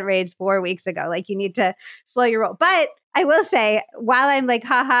 20% raise 4 weeks ago. Like you need to slow your roll. But I will say, while I'm like,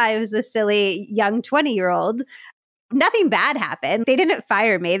 haha, I was a silly young 20-year-old, nothing bad happened. They didn't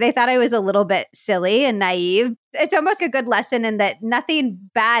fire me. They thought I was a little bit silly and naive. It's almost a good lesson in that nothing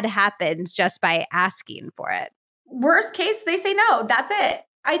bad happens just by asking for it. Worst case, they say no. That's it.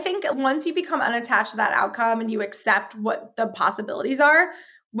 I think once you become unattached to that outcome and you accept what the possibilities are,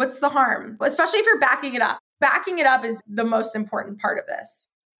 what's the harm? Especially if you're backing it up. Backing it up is the most important part of this.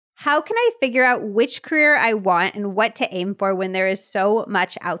 How can I figure out which career I want and what to aim for when there is so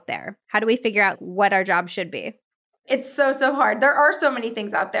much out there? How do we figure out what our job should be? It's so hard. There are so many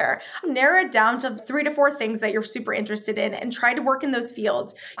things out there. Narrow it down to 3 to 4 things that you're super interested in and try to work in those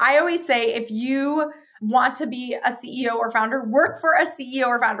fields. I always say if you want to be a CEO or founder, work for a CEO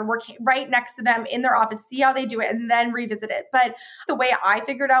or founder, work right next to them in their office, see how they do it, and then revisit it. But the way I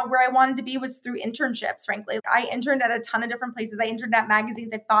figured out where I wanted to be was through internships, frankly. I interned at a ton of different places. I interned at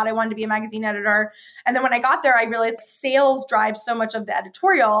magazines. I thought I wanted to be a magazine editor. And then when I got there, I realized sales drives so much of the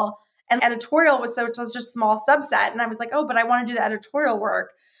editorial. And editorial was such a small subset. And I was like, oh, but I want to do the editorial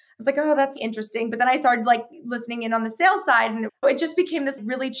work. I was like, oh, that's interesting. But then I started like listening in on the sales side and it just became this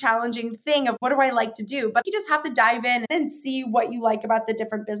really challenging thing of what do I like to do? But you just have to dive in and see what you like about the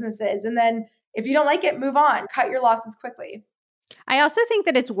different businesses. And then if you don't like it, move on, cut your losses quickly. I also think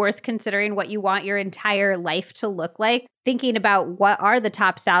that it's worth considering what you want your entire life to look like. Thinking about what are the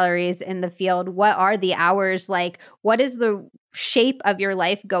top salaries in the field? What are the hours like? What is the shape of your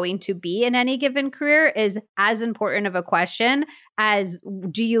life going to be in any given career is as important of a question as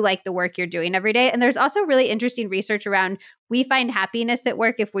do you like the work you're doing every day? And there's also really interesting research around we find happiness at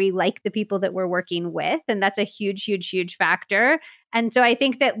work if we like the people that we're working with. And that's a huge factor. And so I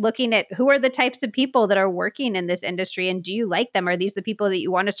think that looking at who are the types of people that are working in this industry and do you like them? Are these the people that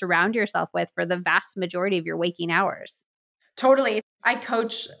you want to surround yourself with for the vast majority of your waking hours? Totally. I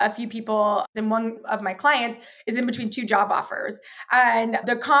coach a few people and one of my clients is in between 2 job offers and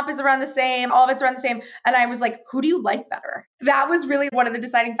the comp is around the same, all of it's around the same. And I was like, who do you like better? That was really one of the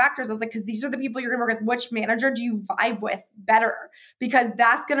deciding factors. I was like, because these are the people you're going to work with. Which manager do you vibe with better? Because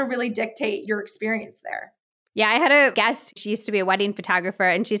that's going to really dictate your experience there. Yeah, I had a guest, she used to be a wedding photographer,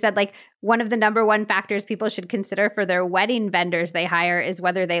 and she said like one of the number one factors people should consider for their wedding vendors they hire is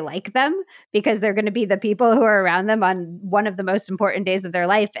whether they like them, because they're going to be the people who are around them on one of the most important days of their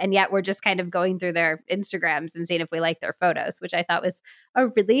life. And yet we're just kind of going through their Instagrams and seeing if we like their photos, which I thought was a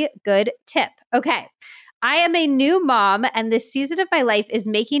really good tip. Okay. I am a new mom, and this season of my life is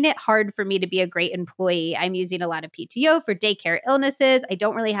making it hard for me to be a great employee. I'm using a lot of PTO for daycare illnesses. I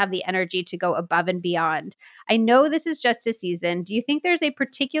don't really have the energy to go above and beyond. I know this is just a season. Do you think there's a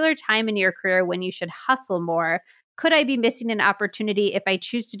particular time in your career when you should hustle more? Could I be missing an opportunity if I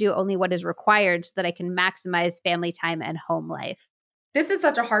choose to do only what is required so that I can maximize family time and home life? This is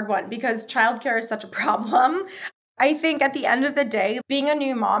such a hard one because childcare is such a problem. I think at the end of the day, being a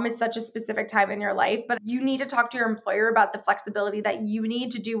new mom is such a specific time in your life, but you need to talk to your employer about the flexibility that you need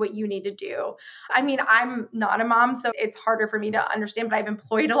to do what you need to do. I mean, I'm not a mom, so it's harder for me to understand, but I've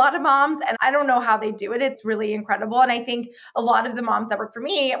employed a lot of moms and I don't know how they do it. It's really incredible. And I think a lot of the moms that work for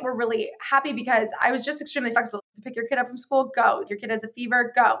me were really happy because I was just extremely flexible. To pick your kid up from school, go. Your kid has a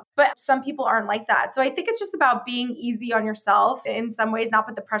fever, go. But some people aren't like that. So I think it's just about being easy on yourself in some ways, not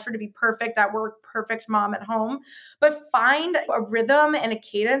put the pressure to be perfect at work, perfect mom at home, but find a rhythm and a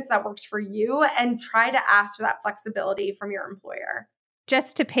cadence that works for you and try to ask for that flexibility from your employer.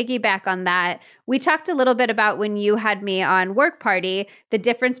 Just to piggyback on that, we talked a little bit about when you had me on Work Party, the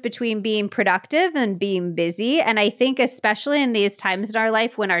difference between being productive and being busy. And I think especially in these times in our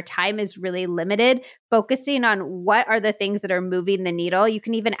life when our time is really limited, focusing on what are the things that are moving the needle. You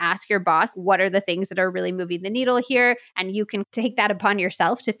can even ask your boss, what are the things that are really moving the needle here? And you can take that upon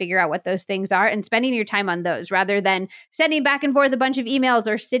yourself to figure out what those things are and spending your time on those rather than sending back and forth a bunch of emails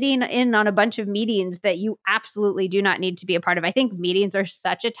or sitting in on a bunch of meetings that you absolutely do not need to be a part of. I think meetings are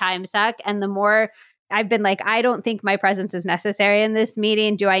such a time suck. And the more I've been like, I don't think my presence is necessary in this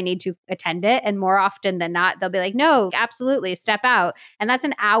meeting. Do I need to attend it? And more often than not, they'll be like, no, absolutely, step out. And that's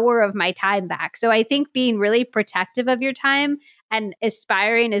an hour of my time back. So I think being really protective of your time and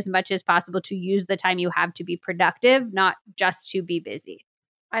aspiring as much as possible to use the time you have to be productive, not just to be busy.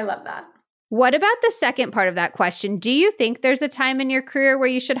 I love that. What about the second part of that question? Do you think there's a time in your career where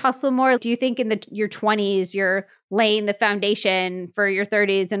you should hustle more? Do you think in your 20s, you're laying the foundation for your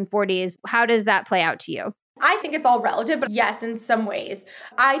 30s and 40s? How does that play out to you? I think it's all relative, but yes, in some ways.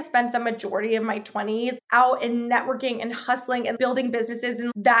 I spent the majority of my 20s out in networking and hustling and building businesses.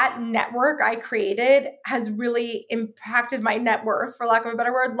 And that network I created has really impacted my net worth, for lack of a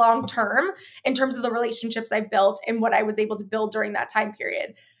better word, long term in terms of the relationships I built and what I was able to build during that time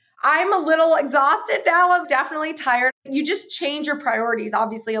period. I'm a little exhausted now. I'm definitely tired. You just change your priorities,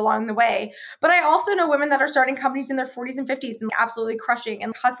 obviously, along the way. But I also know women that are starting companies in their 40s and 50s and absolutely crushing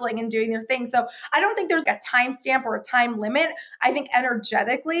and hustling and doing their thing. So I don't think there's a timestamp or a time limit. I think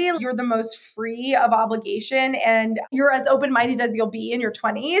energetically, you're the most free of obligation and you're as open-minded as you'll be in your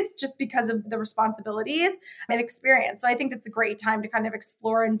 20s just because of the responsibilities and experience. So I think it's a great time to kind of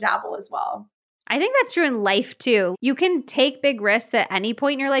explore and dabble as well. I think that's true in life too. You can take big risks at any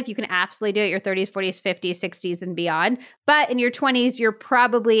point in your life. You can absolutely do it your 30s, 40s, 50s, 60s, and beyond. But in your 20s, you're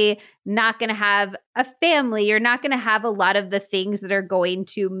probably not going to have a family. You're not going to have a lot of the things that are going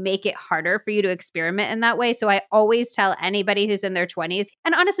to make it harder for you to experiment in that way. So I always tell anybody who's in their 20s,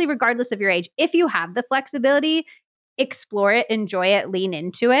 and honestly, regardless of your age, if you have the flexibility, explore it, enjoy it, lean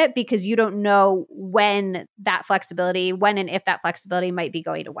into it, because you don't know when and if that flexibility might be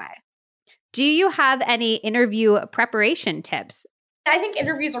going away. Do you have any interview preparation tips? I think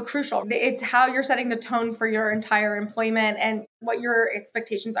interviews are crucial. It's how you're setting the tone for your entire employment and what your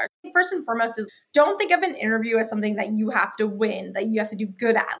expectations are. First and foremost is don't think of an interview as something that you have to win, that you have to do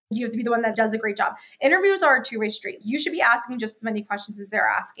good at. You have to be the one that does a great job. Interviews are a two-way street. You should be asking just as many questions as they're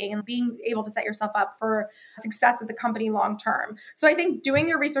asking and being able to set yourself up for success at the company long term. So I think doing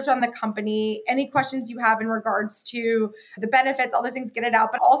your research on the company, any questions you have in regards to the benefits, all those things, get it out,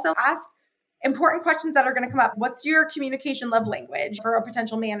 but also ask important questions that are going to come up. What's your communication love language for a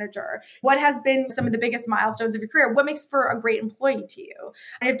potential manager? What has been some of the biggest milestones of your career? What makes for a great employee to you?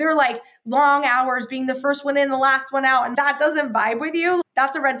 And if they're like long hours, being the first one in, the last one out, and that doesn't vibe with you,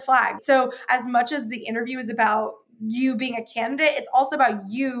 that's a red flag. So as much as the interview is about you being a candidate, it's also about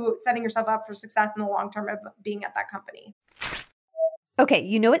you setting yourself up for success in the long term of being at that company. Okay,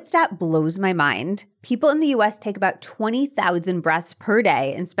 you know what stat blows my mind? People in the US take about 20,000 breaths per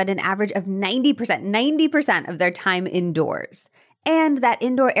day and spend an average of 90% of their time indoors. And that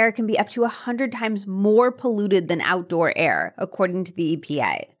indoor air can be up to 100 times more polluted than outdoor air, according to the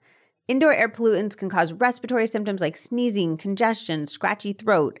EPA. Indoor air pollutants can cause respiratory symptoms like sneezing, congestion, scratchy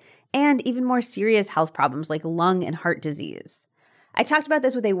throat, and even more serious health problems like lung and heart disease. I talked about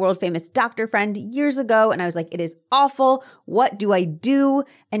this with a world-famous doctor friend years ago, and I was like, it is awful. What do I do?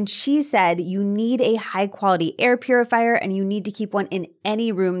 And she said, you need a high-quality air purifier, and you need to keep one in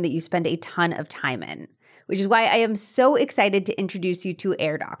any room that you spend a ton of time in, which is why I am so excited to introduce you to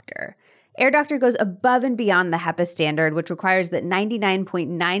Air Doctor. Air Doctor goes above and beyond the HEPA standard, which requires that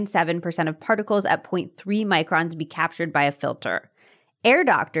 99.97% of particles at 0.3 microns be captured by a filter. Air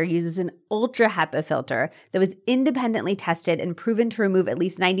Doctor uses an ultra HEPA filter that was independently tested and proven to remove at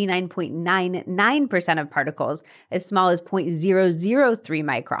least 99.99% of particles as small as 0.003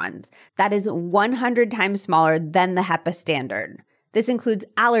 microns. That is 100 times smaller than the HEPA standard. This includes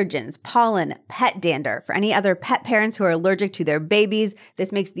allergens, pollen, pet dander. For any other pet parents who are allergic to their babies,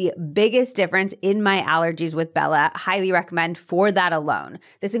 this makes the biggest difference in my allergies with Bella. Highly recommend for that alone.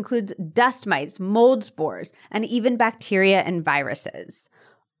 This includes dust mites, mold spores, and even bacteria and viruses.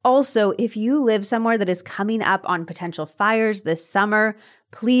 Also, if you live somewhere that is coming up on potential fires this summer,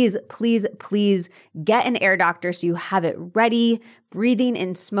 please get an Air Doctor so you have it ready. Breathing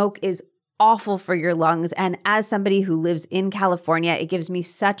in smoke is awful for your lungs. And as somebody who lives in California, it gives me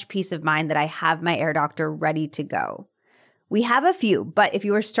such peace of mind that I have my air doctor ready to go. We have a few, but if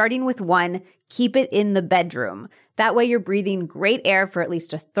you are starting with one, keep it in the bedroom. That way you're breathing great air for at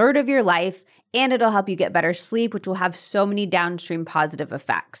least a third of your life, and it'll help you get better sleep, which will have so many downstream positive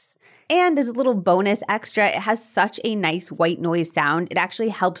effects. And as a little bonus extra, it has such a nice white noise sound. It actually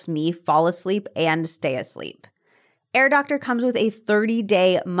helps me fall asleep and stay asleep. Air Doctor comes with a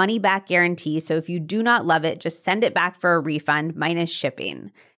 30-day money-back guarantee, so if you do not love it, just send it back for a refund minus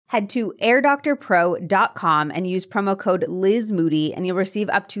shipping. Head to airdoctorpro.com and use promo code LizMoody, and you'll receive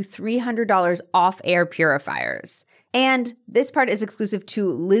up to $300 off air purifiers. And this part is exclusive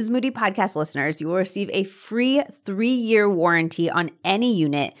to Liz Moody podcast listeners. You will receive a free 3-year warranty on any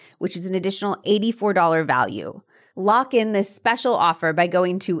unit, which is an additional $84 value. Lock in this special offer by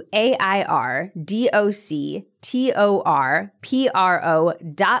going to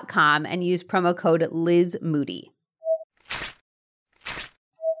airdoctorpro.com and use promo code LizMoody.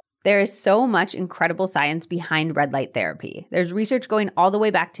 There is so much incredible science behind red light therapy. There's research going all the way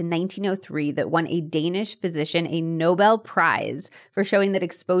back to 1903 that won a Danish physician a Nobel Prize for showing that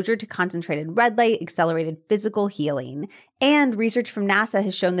exposure to concentrated red light accelerated physical healing. And research from NASA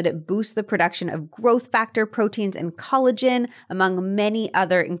has shown that it boosts the production of growth factor proteins and collagen, among many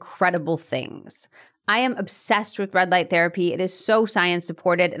other incredible things. I am obsessed with red light therapy. It is so science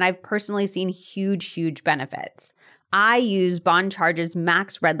supported, and I've personally seen huge benefits. I use Bon Charge's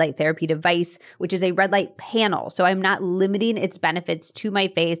Max Red Light Therapy device, which is a red light panel, so I'm not limiting its benefits to my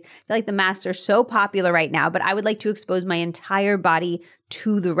face. I feel like the masks are so popular right now, but I would like to expose my entire body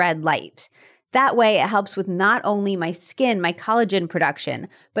to the red light. That way, it helps with not only my skin, my collagen production,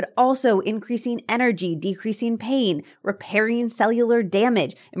 but also increasing energy, decreasing pain, repairing cellular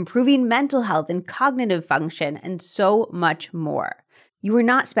damage, improving mental health and cognitive function, and so much more. You are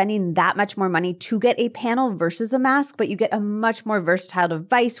not spending that much more money to get a panel versus a mask, but you get a much more versatile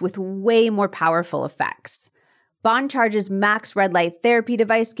device with way more powerful effects. Bon Charge's Max Red Light Therapy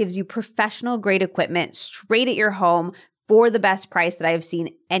device gives you professional-grade equipment straight at your home for the best price that I have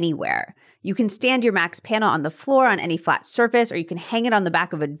seen anywhere. You can stand your Max panel on the floor on any flat surface, or you can hang it on the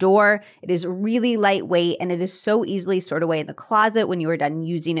back of a door. It is really lightweight, and it is so easily stored away in the closet when you are done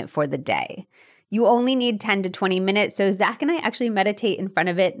using it for the day. You only need 10 to 20 minutes, so Zach and I actually meditate in front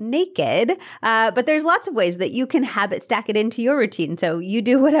of it naked, but there's lots of ways that you can habit stack it into your routine, so you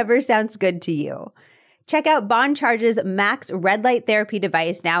do whatever sounds good to you. Check out Bon Charge's Max Red Light Therapy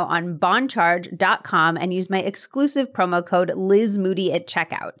device now on boncharge.com and use my exclusive promo code LizMoody at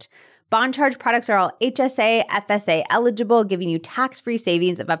checkout. Bon Charge products are all HSA, FSA eligible, giving you tax-free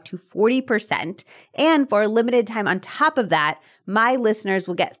savings of up to 40%. And for a limited time on top of that, my listeners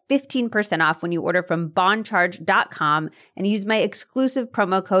will get 15% off when you order from boncharge.com and use my exclusive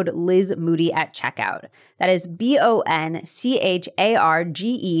promo code LizMoody at checkout. That is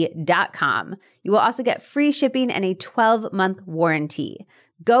BONCHARGE.com. You will also get free shipping and a 12-month warranty.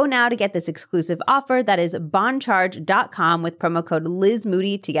 Go now to get this exclusive offer. That is boncharge.com with promo code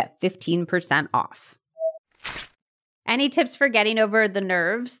LizMoody to get 15% off. Any tips for getting over the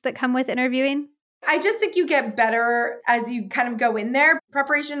nerves that come with interviewing? I just think you get better as you kind of go in there.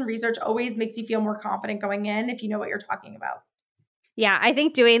 Preparation research always makes you feel more confident going in if you know what you're talking about. Yeah, I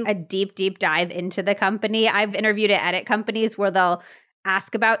think doing a deep dive into the company. I've interviewed at edit companies where they'll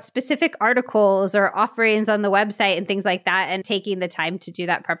ask about specific articles or offerings on the website and things like that. And taking the time to do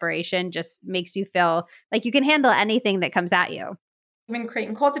that preparation just makes you feel like you can handle anything that comes at you. In Create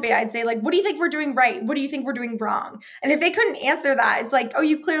and Cultivate, I'd say, like, what do you think we're doing right? What do you think we're doing wrong? And if they couldn't answer that, it's like, oh,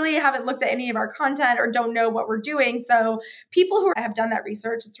 you clearly haven't looked at any of our content or don't know what we're doing. So people who have done that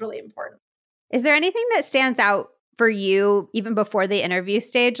research, it's really important. Is there anything that stands out for you even before the interview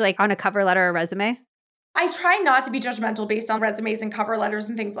stage, like on a cover letter or resume? I try not to be judgmental based on resumes and cover letters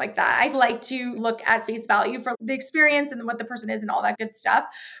and things like that. I like to look at face value for the experience and what the person is and all that good stuff.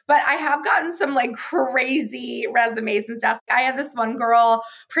 But I have gotten some like crazy resumes and stuff. I had this one girl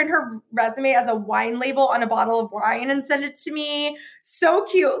print her resume as a wine label on a bottle of wine and send it to me. So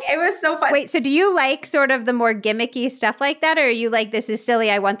cute. It was so fun. Wait, so do you like sort of the more gimmicky stuff like that? Or are you like, this is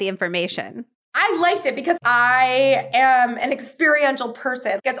silly, I want the information? I liked it because I am an experiential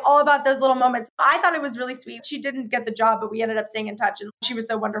person. It's all about those little moments. I thought it was really sweet. She didn't get the job, but we ended up staying in touch and she was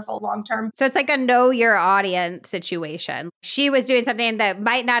so wonderful long term. So it's like a know your audience situation. She was doing something that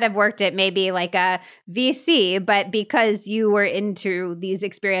might not have worked at maybe like a VC, but because you were into these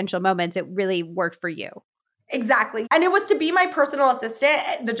experiential moments, it really worked for you. Exactly. And it was to be my personal assistant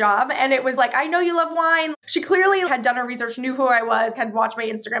at the job. And it was like, I know you love wine. She clearly had done her research, knew who I was, had watched my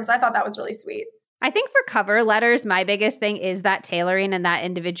Instagram. So I thought that was really sweet. I think for cover letters, my biggest thing is that tailoring and that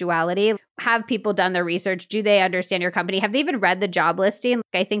individuality. have people done their research? Do they understand your company? Have they even read the job listing?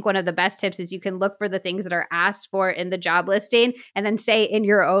 I think one of the best tips is you can look for the things that are asked for in the job listing and then say in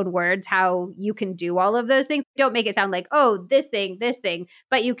your own words how you can do all of those things. Don't make it sound like, oh, this thing,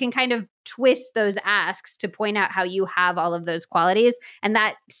 but you can kind of twist those asks to point out how you have all of those qualities. And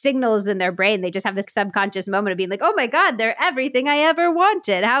that signals in their brain. They just have this subconscious moment of being like, oh my God, they're everything I ever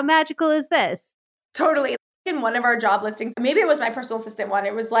wanted. How magical is this? Totally. In one of our job listings, maybe it was my personal assistant one.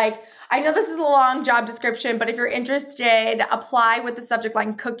 It was like, I know this is a long job description, but if you're interested, apply with the subject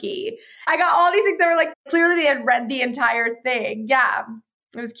line cookie. I got all these things that were like, clearly they had read the entire thing. Yeah,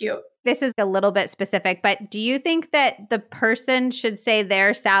 it was cute. This is a little bit specific, but do you think that the person should say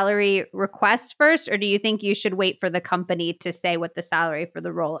their salary request first, or do you think you should wait for the company to say what the salary for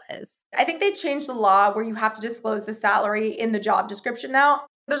the role is? I think they changed the law where you have to disclose the salary in the job description now.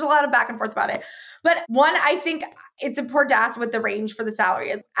 There's a lot of back and forth about it. But one, I think it's important to ask what the range for the salary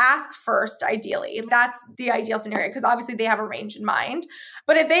is. Ask first, ideally. That's the ideal scenario because obviously they have a range in mind.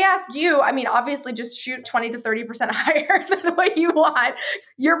 But if they ask you, I mean, obviously just shoot 20 to 30% higher than what you want.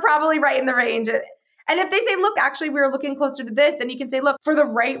 You're probably right in the range. And if they say, look, actually, we were looking closer to this, then you can say, look, for the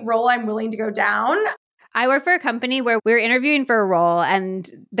right role, I'm willing to go down. I work for a company where we were interviewing for a role and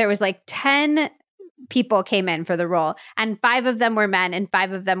there was like 10 people came in for the role and 5 of them were men and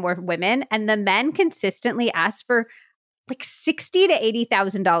 5 of them were women. And the men consistently asked for like $60,000 to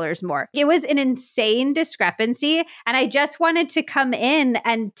 $80,000 more. It was an insane discrepancy. And I just wanted to come in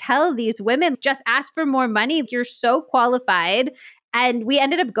and tell these women, just ask for more money. You're so qualified. And we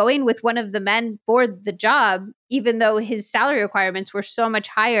ended up going with one of the men for the job, even though his salary requirements were so much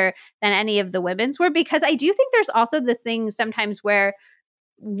higher than any of the women's were, because I do think there's also the thing sometimes where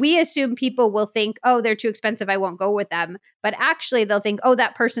we assume people will think, oh, they're too expensive, I won't go with them. But actually, they'll think, oh,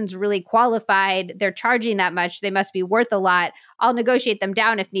 that person's really qualified. They're charging that much. They must be worth a lot. I'll negotiate them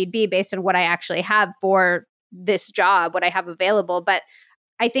down if need be based on what I actually have for this job, what I have available. But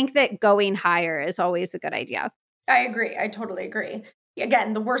I think that going higher is always a good idea. I agree. I totally agree.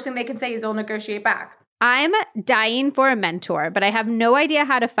 Again, the worst thing they can say is they'll negotiate back. I'm dying for a mentor, but I have no idea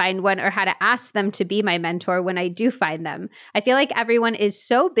how to find one or how to ask them to be my mentor when I do find them. I feel like everyone is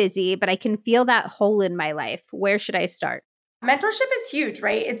so busy, but I can feel that hole in my life. Where should I start? Mentorship is huge,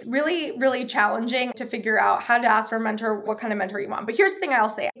 right? It's really, really challenging to figure out how to ask for a mentor, what kind of mentor you want. But here's the thing I'll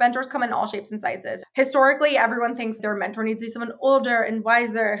say. Mentors come in all shapes and sizes. Historically, everyone thinks their mentor needs to be someone older and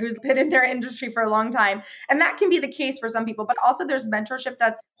wiser who's been in their industry for a long time. And that can be the case for some people. But also there's mentorship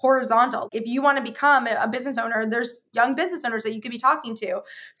that's horizontal. If you want to become a business owner, there's young business owners that you could be talking to.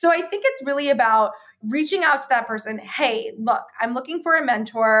 So I think it's really about reaching out to that person. Hey, look, I'm looking for a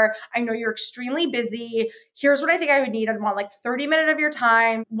mentor. I know you're extremely busy. Here's what I think I would need. I'd want like 30 minutes of your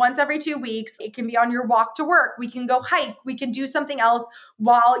time once every 2 weeks. It can be on your walk to work. We can go hike. We can do something else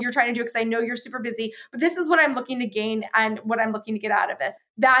while you're trying to do it because I know you're super busy. But this is what I'm looking to gain and what I'm looking to get out of this.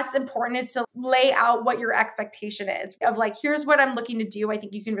 That's important, is to lay out what your expectation is of like, here's what I'm looking to do. I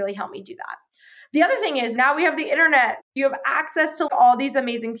think you can really help me do that. The other thing is now we have the internet. You have access to all these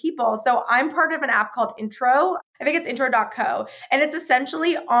amazing people. So I'm part of an app called Intro. I think it's intro.co. And it's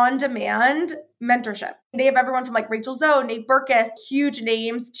essentially on-demand mentorship. They have everyone from like Rachel Zoe, Nate Berkus, huge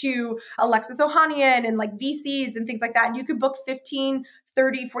names, to Alexis Ohanian and like VCs and things like that. And you could book 15,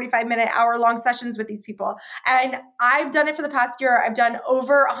 30, 45-minute, hour-long sessions with these people. And I've done it for the past year. I've done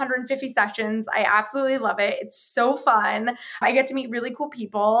over 150 sessions. I absolutely love it. It's so fun. I get to meet really cool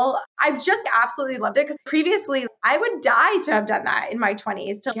people. I've just absolutely loved it because previously I would die to have done that in my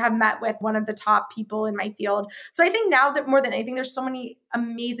 20s, to have met with one of the top people in my field. So I think now that more than anything, there's so many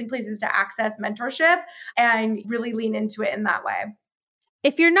amazing places to access mentorship and really lean into it in that way.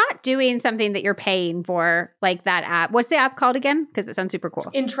 If you're not doing something that you're paying for, like that app, what's the app called again? Because it sounds super cool.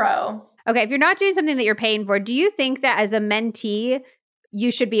 Intro. Okay. If you're not doing something that you're paying for, do you think that as a mentee,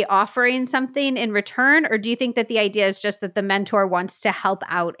 you should be offering something in return? Or do you think that the idea is just that the mentor wants to help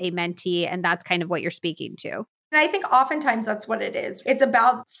out a mentee and that's kind of what you're speaking to? And I think oftentimes that's what it is. It's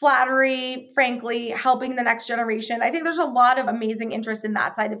about flattery, frankly, helping the next generation. I think there's a lot of amazing interest in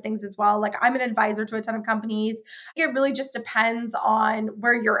that side of things as well. Like I'm an advisor to a ton of companies. It really just depends on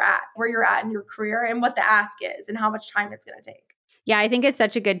where you're at in your career and what the ask is and how much time it's going to take. Yeah, I think it's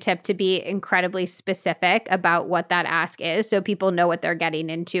such a good tip to be incredibly specific about what that ask is so people know what they're getting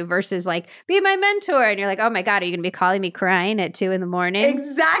into versus like, be my mentor. And you're like, oh my God, are you going to be calling me crying at 2 a.m?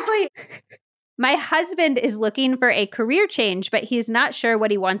 Exactly. My husband is looking for a career change, but he's not sure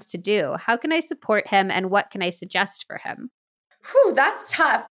what he wants to do. How can I support him and what can I suggest for him? Whew, that's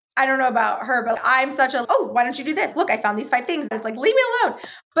tough. I don't know about her, but I'm such a, oh, why don't you do this? Look, I found these 5 things. And it's like, leave me alone.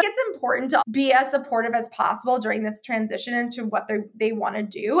 But it's important to be as supportive as possible during this transition into what they want to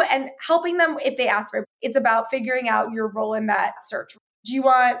do and helping them if they ask for it. It's about figuring out your role in that search. Do you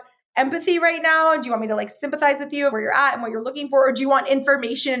want empathy right now? Do you want me to like sympathize with you where you're at and what you're looking for? Or do you want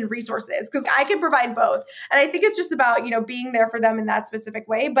information and resources? Because I can provide both. And I think it's just about, being there for them in that specific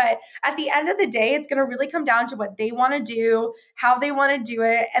way. But at the end of the day, it's going to really come down to what they want to do, how they want to do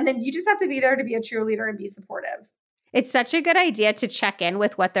it. And then you just have to be there to be a cheerleader and be supportive. It's such a good idea to check in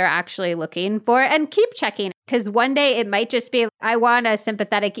with what they're actually looking for and keep checking, because one day it might just be, I want a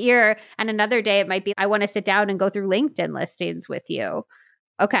sympathetic ear. And another day it might be, I want to sit down and go through LinkedIn listings with you.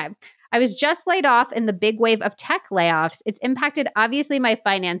 Okay. I was just laid off in the big wave of tech layoffs. It's impacted obviously my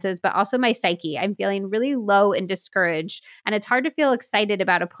finances, but also my psyche. I'm feeling really low and discouraged. And it's hard to feel excited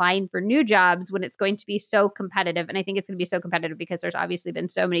about applying for new jobs when it's going to be so competitive. And I think it's going to be so competitive because there's obviously been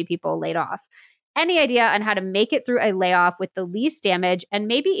so many people laid off. Any idea on how to make it through a layoff with the least damage and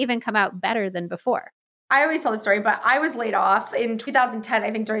maybe even come out better than before? I always tell the story, but I was laid off in 2010,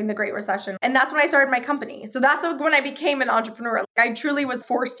 I think during the Great Recession. And that's when I started my company. So that's when I became an entrepreneur. I truly was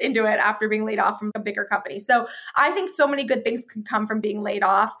forced into it after being laid off from a bigger company. So I think so many good things can come from being laid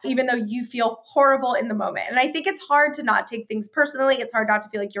off, even though you feel horrible in the moment. And I think it's hard to not take things personally. It's hard not to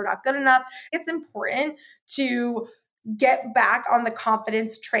feel like you're not good enough. It's important to get back on the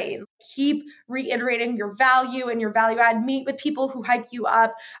confidence train. Keep reiterating your value and your value add. Meet with people who hype you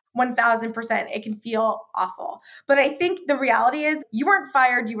up. 1000%. It can feel awful. But I think the reality is you weren't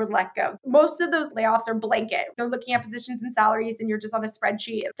fired, you were let go. Most of those layoffs are blanket. They're looking at positions and salaries and you're just on a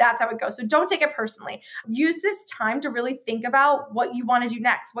spreadsheet. That's how it goes. So don't take it personally. Use this time to really think about what you want to do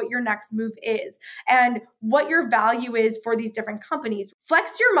next, what your next move is, and what your value is for these different companies.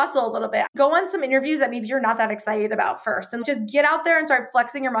 Flex your muscle a little bit. Go on some interviews that maybe you're not that excited about first and just get out there and start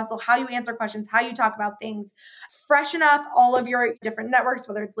flexing your muscle, how you answer questions, how you talk about things. Freshen up all of your different networks,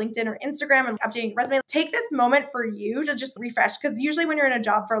 whether it's LinkedIn or Instagram, and updating your resume. Take this moment for you to just refresh, because usually when you're in a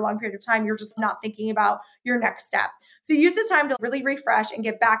job for a long period of time, you're just not thinking about your next step. So use this time to really refresh and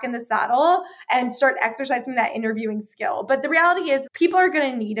get back in the saddle and start exercising that interviewing skill. But the reality is people are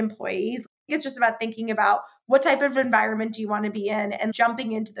going to need employees. It's just about thinking about what type of environment do you want to be in and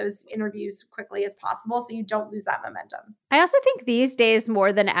jumping into those interviews quickly as possible so you don't lose that momentum. I also think these days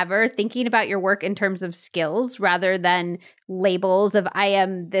more than ever, thinking about your work in terms of skills rather than labels of I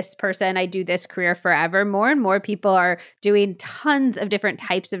am this person, I do this career forever. More and more people are doing tons of different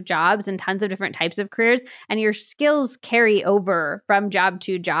types of jobs and tons of different types of careers. And your skills carry over from job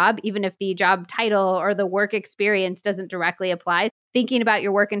to job, even if the job title or the work experience doesn't directly apply. Thinking about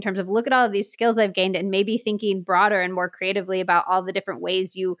your work in terms of look at all of these skills I've gained, and maybe thinking broader and more creatively about all the different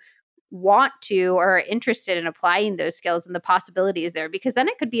ways you want to or are interested in applying those skills and the possibilities there, because then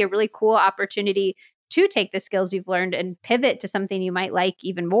it could be a really cool opportunity to take the skills you've learned and pivot to something you might like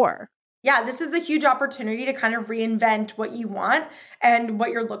even more. Yeah, this is a huge opportunity to kind of reinvent what you want and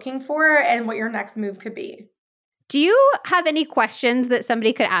what you're looking for and what your next move could be. Do you have any questions that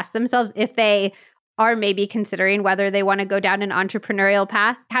somebody could ask themselves if they are maybe considering whether they want to go down an entrepreneurial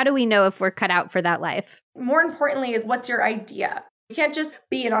path? How do we know if we're cut out for that life? More importantly is, what's your idea? You can't just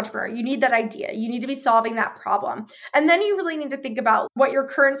be an entrepreneur. You need that idea. You need to be solving that problem. And then you really need to think about what your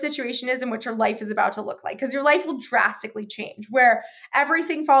current situation is and what your life is about to look like, because your life will drastically change where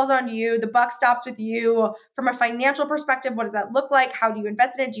everything falls on you. The buck stops with you. From a financial perspective, what does that look like? How do you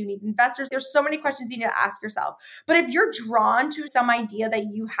invest in it? Do you need investors? There's so many questions you need to ask yourself. But if you're drawn to some idea that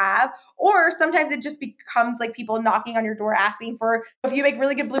you have, or sometimes it just becomes like people knocking on your door asking for, if you make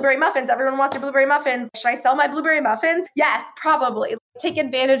really good blueberry muffins, everyone wants your blueberry muffins. Should I sell my blueberry muffins? Yes, probably. Take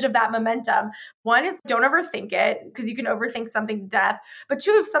advantage of that momentum. One is, don't overthink it, because you can overthink something to death. But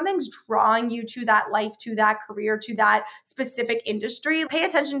two, if something's drawing you to that life, to that career, to that specific industry, pay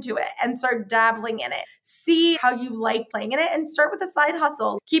attention to it and start dabbling in it. See how you like playing in it and start with a side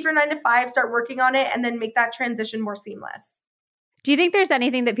hustle. Keep your 9 to 5, start working on it, and then make that transition more seamless. Do you think there's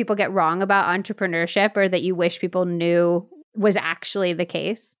anything that people get wrong about entrepreneurship or that you wish people knew was actually the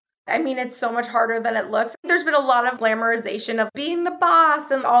case? I mean, it's so much harder than it looks. There's been a lot of glamorization of being the boss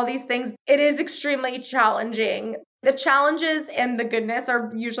and all these things. It is extremely challenging. The challenges and the goodness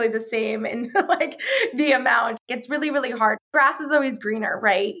are usually the same in like the amount. It's really, really hard. Grass is always greener,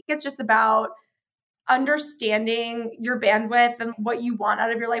 right? It's just about understanding your bandwidth and what you want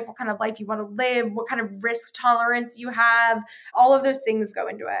out of your life, what kind of life you want to live, what kind of risk tolerance you have. All of those things go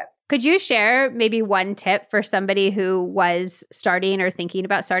into it. Could you share maybe one tip for somebody who was starting or thinking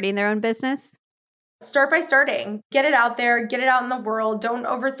about starting their own business? Start by starting. Get it out there, get it out in the world. Don't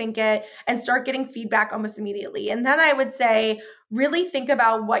overthink it and start getting feedback almost immediately. And then I would say, really think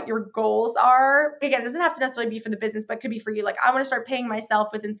about what your goals are. Again, it doesn't have to necessarily be for the business, but it could be for you. Like, I want to start paying myself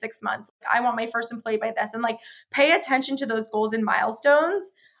within 6 months. I want my first employee by this. And like, pay attention to those goals and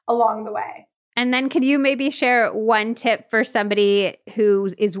milestones along the way. And then could you maybe share one tip for somebody who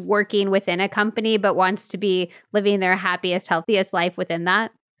is working within a company but wants to be living their happiest, healthiest life within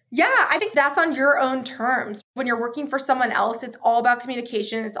that? Yeah, I think that's on your own terms. When you're working for someone else, it's all about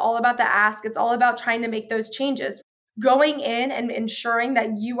communication. It's all about the ask. It's all about trying to make those changes. Going in and ensuring that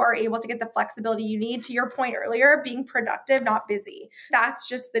you are able to get the flexibility you need. To your point earlier, being productive, not busy. That's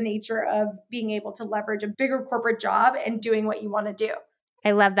just the nature of being able to leverage a bigger corporate job and doing what you want to do.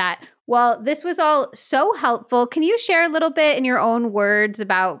 I love that. Well, this was all so helpful. Can you share a little bit in your own words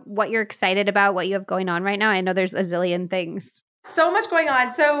about what you're excited about, what you have going on right now? I know there's a zillion things. So much going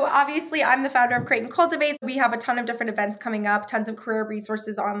on. So obviously, I'm the founder of Create and Cultivate. We have a ton of different events coming up, tons of career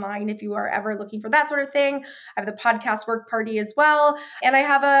resources online if you are ever looking for that sort of thing. I have the podcast work party as well. And I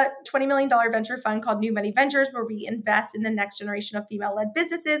have a $20 million venture fund called New Money Ventures, where we invest in the next generation of female-led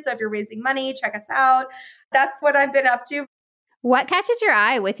businesses. So if you're raising money, check us out. That's what I've been up to. What catches your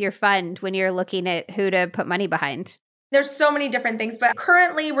eye with your fund when you're looking at who to put money behind? There's so many different things, but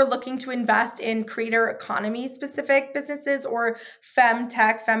currently we're looking to invest in creator economy specific businesses or fem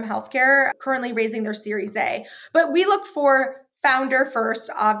tech, fem healthcare, currently raising their Series A. But we look for founder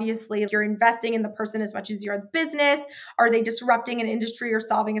first. Obviously, you're investing in the person as much as you're the business. Are they disrupting an industry or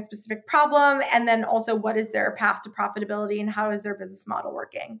solving a specific problem? And then also, what is their path to profitability and how is their business model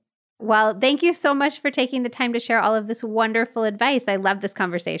working? Well, thank you so much for taking the time to share all of this wonderful advice. I love this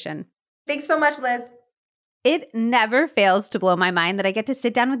conversation. Thanks so much, Liz. It never fails to blow my mind that I get to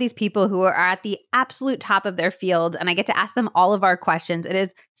sit down with these people who are at the absolute top of their field, and I get to ask them all of our questions. It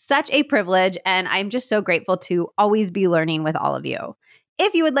is such a privilege, and I'm just so grateful to always be learning with all of you.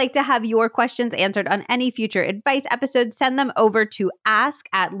 If you would like to have your questions answered on any future advice episodes, send them over to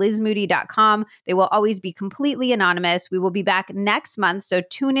ask@lizmoody.com. They will always be completely anonymous. We will be back next month, so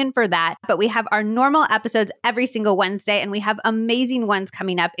tune in for that. But we have our normal episodes every single Wednesday, and we have amazing ones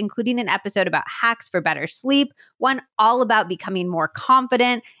coming up, including an episode about hacks for better sleep, one all about becoming more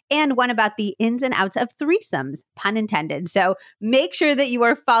confident, and one about the ins and outs of threesomes, pun intended. So make sure that you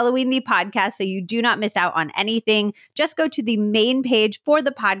are following the podcast so you do not miss out on anything. Just go to the main page for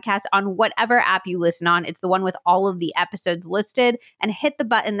the podcast on whatever app you listen on. It's the one with all of the episodes listed, and hit the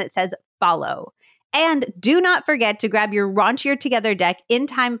button that says follow. And do not forget to grab your Raunchier Together deck in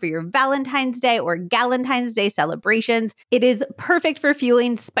time for your Valentine's Day or Galentine's Day celebrations. It is perfect for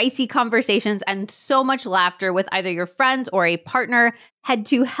fueling spicy conversations and so much laughter with either your friends or a partner. Head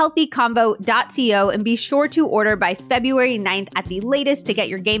to healthyconvo.co and be sure to order by February 9th at the latest to get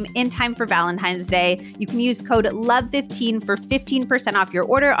your game in time for Valentine's Day. You can use code LOVE15 for 15% off your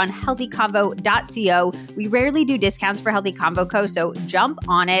order on healthyconvo.co. We rarely do discounts for Healthy Convo Co., so jump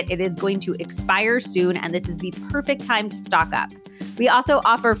on it. It is going to expire soon, and this is the perfect time to stock up. We also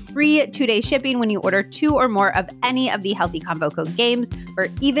offer free 2-day shipping when you order 2 or more of any of the Healthy Convo Co. games for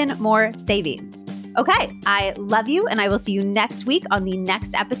even more savings. Okay, I love you, and I will see you next week on the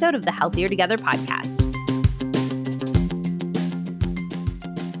next episode of the Healthier Together podcast.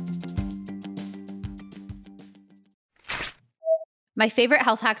 My favorite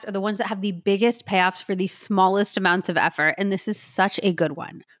health hacks are the ones that have the biggest payoffs for the smallest amounts of effort, and this is such a good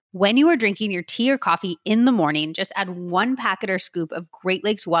one. When you are drinking your tea or coffee in the morning, just add 1 packet or scoop of Great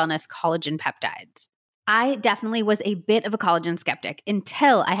Lakes Wellness collagen peptides. I definitely was a bit of a collagen skeptic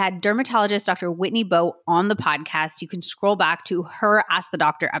until I had dermatologist Dr. Whitney Bowe on the podcast. You can scroll back to her Ask the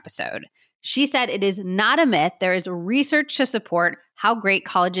Doctor episode. She said it is not a myth. There is research to support how great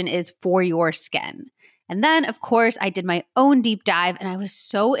collagen is for your skin. And then, of course, I did my own deep dive, and I was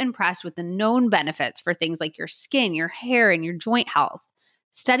so impressed with the known benefits for things like your skin, your hair, and your joint health.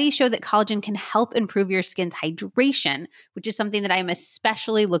 Studies show that collagen can help improve your skin's hydration, which is something that I'm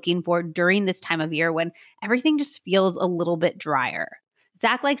especially looking for during this time of year when everything just feels a little bit drier.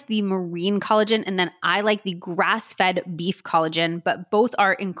 Zach likes the marine collagen, and then I like the grass-fed beef collagen, but both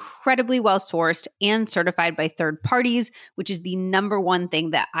are incredibly well-sourced and certified by third parties, which is the number one thing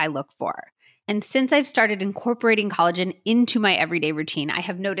that I look for. And since I've started incorporating collagen into my everyday routine, I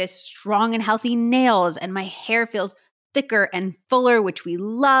have noticed strong and healthy nails, and my hair feels thicker and fuller, which we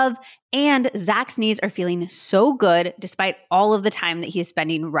love. And Zach's knees are feeling so good despite all of the time that he is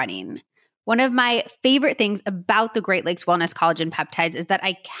spending running. One of my favorite things about the Great Lakes Wellness collagen peptides is that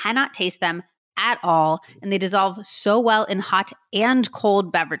I cannot taste them at all, and they dissolve so well in hot and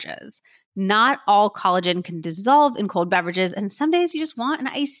cold beverages. Not all collagen can dissolve in cold beverages, and some days you just want an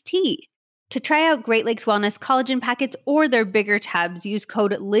iced tea. To try out Great Lakes Wellness collagen packets or their bigger tubs, use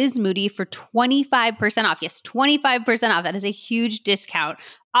code Liz Moody for 25% off. Yes, 25% off. That is a huge discount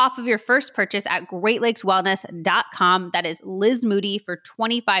off of your first purchase at greatlakeswellness.com. That is Liz Moody for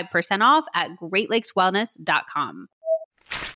 25% off at greatlakeswellness.com.